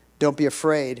 don't be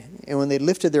afraid." And when they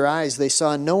lifted their eyes, they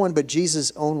saw no one but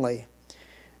Jesus only.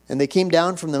 And they came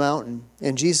down from the mountain,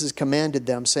 and Jesus commanded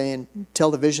them, saying,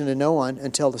 "Tell the vision to no one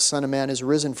until the Son of Man is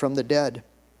risen from the dead."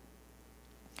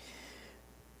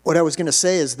 What I was going to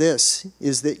say is this,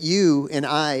 is that you and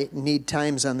I need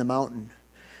times on the mountain.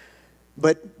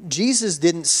 But Jesus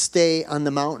didn't stay on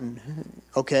the mountain,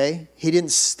 okay? He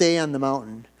didn't stay on the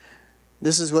mountain.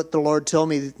 This is what the Lord told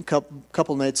me a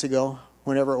couple nights ago,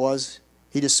 whenever it was.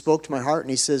 He just spoke to my heart,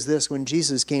 and he says this: when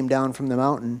Jesus came down from the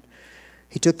mountain,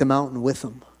 he took the mountain with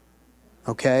him,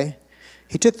 okay?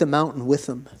 He took the mountain with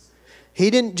him.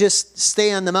 He didn't just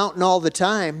stay on the mountain all the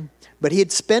time, but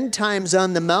he'd spend times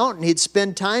on the mountain. He'd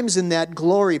spend times in that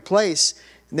glory place,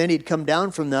 and then he'd come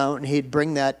down from the mountain, and he'd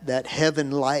bring that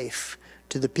heaven life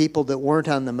to the people that weren't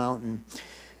on the mountain.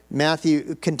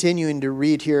 Matthew, continuing to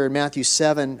read here in Matthew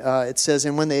 7, it says,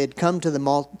 and when they had come to the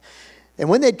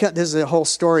this is a whole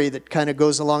story that kind of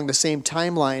goes along the same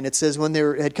timeline. It says, when they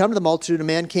had come to the multitude, a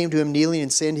man came to him kneeling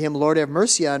and saying to him, "Lord, have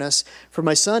mercy on us, for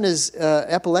my son is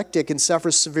epileptic and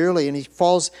suffers severely, and he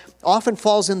often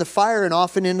falls in the fire and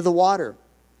often into the water."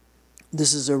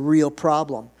 This is a real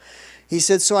problem. He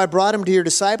said, "So I brought him to your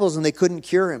disciples, and they couldn't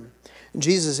cure him." And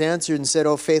Jesus answered and said,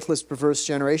 "O faithless, perverse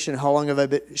generation, how long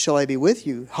shall I be with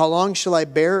you? How long shall I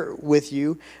bear with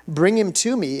you? Bring him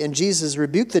to me." And Jesus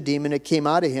rebuked the demon. It came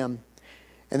out of him,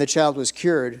 and the child was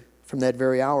cured from that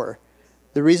very hour.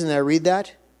 The reason I read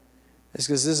that is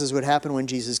because this is what happened when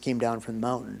Jesus came down from the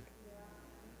mountain.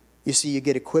 You see, you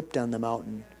get equipped on the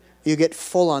mountain. You get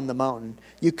full on the mountain.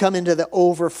 You come into the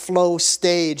overflow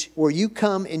stage where you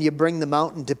come and you bring the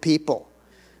mountain to people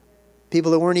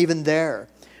that weren't even there.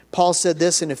 Paul said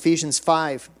this in Ephesians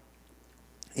 5.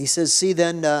 He says, "See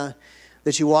then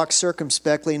that you walk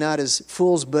circumspectly, not as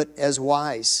fools, but as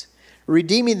wise,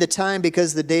 redeeming the time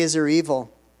because the days are evil.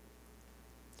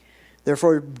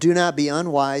 Therefore do not be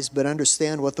unwise, but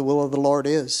understand what the will of the Lord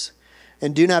is.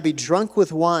 And do not be drunk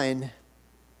with wine,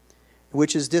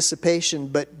 which is dissipation,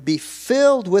 but be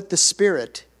filled with the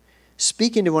Spirit,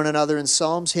 speaking to one another in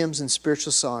psalms, hymns, and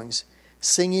spiritual songs,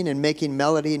 singing and making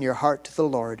melody in your heart to the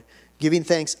Lord, giving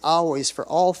thanks always for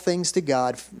all things to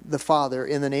God the Father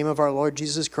in the name of our Lord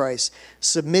Jesus Christ,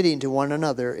 submitting to one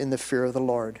another in the fear of the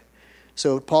Lord."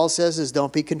 So what Paul says is,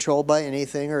 don't be controlled by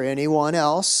anything or anyone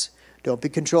else. Don't be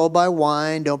controlled by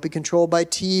wine. Don't be controlled by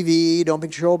TV. Don't be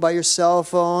controlled by your cell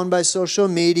phone, by social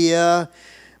media,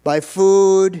 by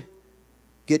food.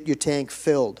 Get your tank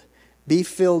filled. Be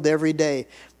filled every day.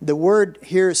 The word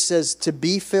here says to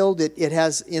be filled. It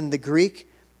has in the Greek.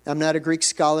 I'm not a Greek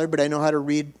scholar, but I know how to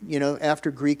read,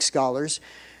 after Greek scholars.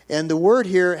 And the word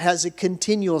here has a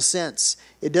continual sense.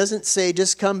 It doesn't say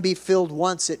just come be filled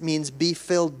once. It means be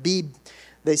filled.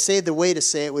 They say the way to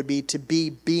say it would be to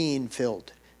be being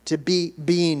filled. To be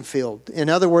being filled. In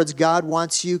other words, God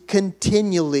wants you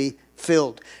continually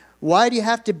filled. Why do you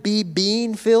have to be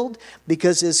being filled?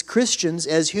 Because as Christians,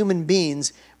 as human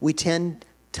beings, we tend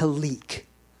to leak.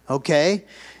 Okay?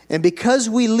 And because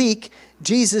we leak,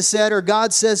 Jesus said, or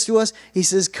God says to us, he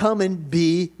says, come and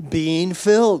be being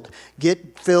filled.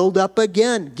 Get filled up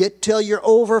again. Get till you're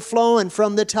overflowing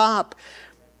from the top.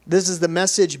 This is the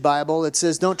Message Bible. It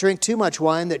says, don't drink too much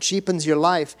wine that cheapens your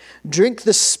life. Drink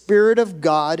the Spirit of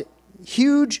God,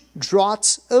 huge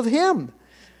draughts of Him.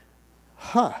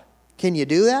 Can you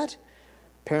do that?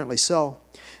 Apparently so.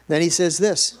 Then he says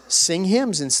this, sing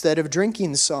hymns instead of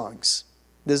drinking songs.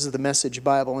 This is the Message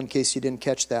Bible in case you didn't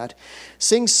catch that.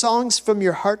 Sing songs from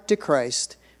your heart to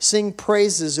Christ. Sing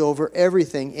praises over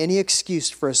everything, any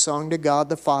excuse for a song to God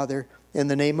the Father in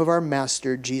the name of our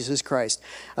Master, Jesus Christ.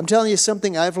 I'm telling you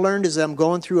something I've learned as I'm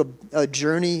going through a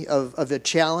journey of a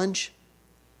challenge,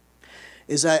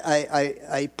 is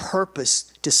I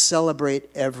purpose to celebrate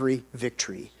every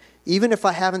victory. Even if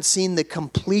I haven't seen the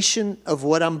completion of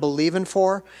what I'm believing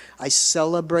for, I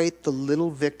celebrate the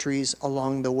little victories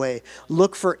along the way.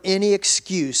 Look for any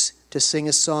excuse to sing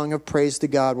a song of praise to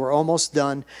God. We're almost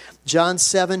done. John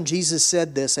 7, Jesus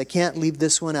said this. I can't leave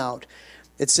this one out.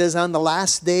 It says, on the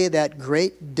last day, that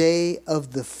great day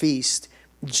of the feast,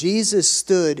 Jesus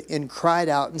stood and cried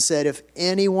out and said, if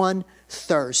anyone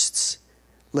thirsts,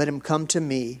 let him come to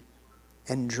me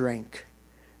and drink.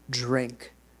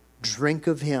 Drink. Drink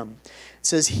of him. It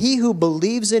says, he who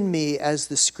believes in me, as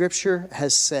the scripture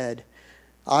has said,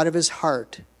 out of his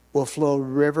heart will flow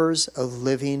rivers of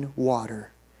living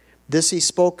water. This he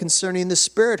spoke concerning the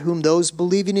Spirit, whom those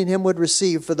believing in him would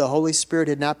receive, for the Holy Spirit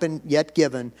had not been yet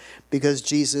given, because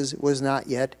Jesus was not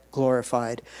yet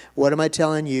glorified. What am I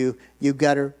telling you? You've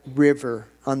got a river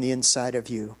on the inside of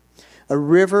you. A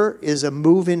river is a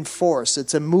moving force.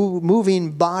 It's a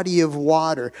moving body of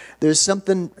water. There's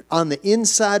something on the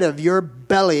inside of your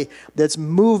belly that's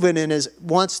moving and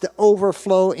wants to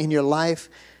overflow in your life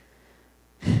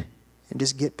and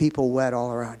just get people wet all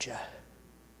around you.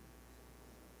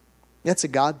 That's a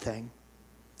God thing.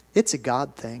 It's a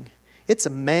God thing. It's a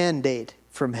mandate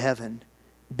from heaven.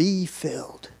 Be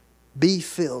filled. Be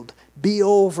filled. Be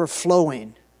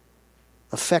overflowing.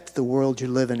 Affect the world you're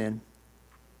living in.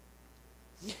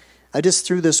 I just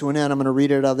threw this one in. I'm going to read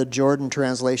it out of the Jordan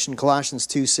translation, Colossians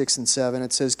 2, 6 and 7.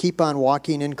 It says, keep on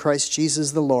walking in Christ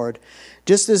Jesus the Lord,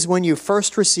 just as when you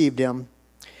first received him.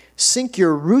 Sink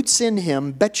your roots in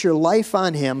him, bet your life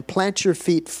on him, plant your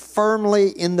feet firmly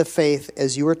in the faith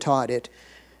as you were taught it.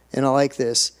 And I like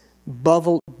this,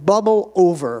 bubble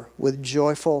over with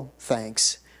joyful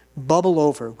thanks. Bubble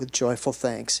over with joyful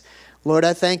thanks. Lord,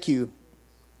 I thank you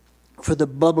for the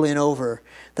bubbling over.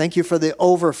 Thank you for the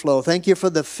overflow. Thank you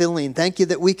for the filling. Thank you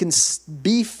that we can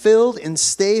be filled and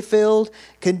stay filled,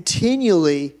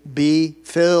 continually be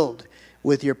filled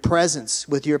with your presence,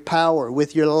 with your power,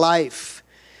 with your life.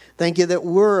 Thank you that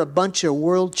we're a bunch of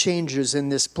world changers in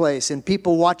this place, and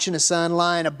people watching us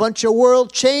online, a bunch of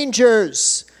world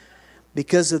changers,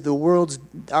 because of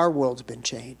our world's been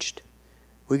changed.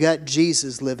 We got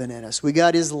Jesus living in us. We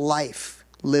got his life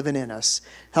living in us.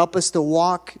 Help us to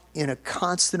walk in a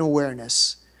constant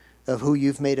awareness of who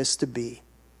you've made us to be.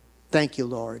 Thank you,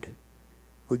 Lord.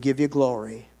 We give you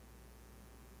glory.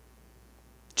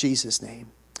 In Jesus'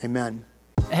 name, amen.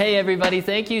 Hey everybody,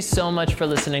 thank you so much for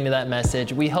listening to that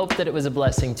message. We hope that it was a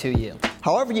blessing to you.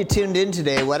 However you tuned in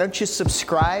today, why don't you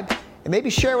subscribe and maybe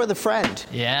share with a friend.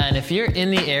 Yeah, and if you're in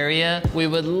the area, we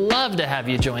would love to have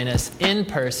you join us in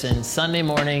person Sunday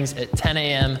mornings at 10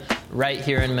 a.m. right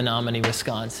here in Menomonie,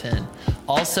 Wisconsin.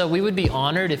 Also, we would be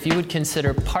honored if you would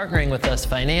consider partnering with us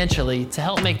financially to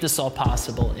help make this all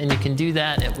possible. And you can do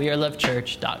that at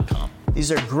wearelovechurch.com. These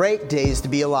are great days to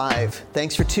be alive.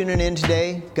 Thanks for tuning in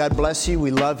today. God bless you. We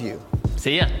love you.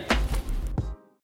 See ya.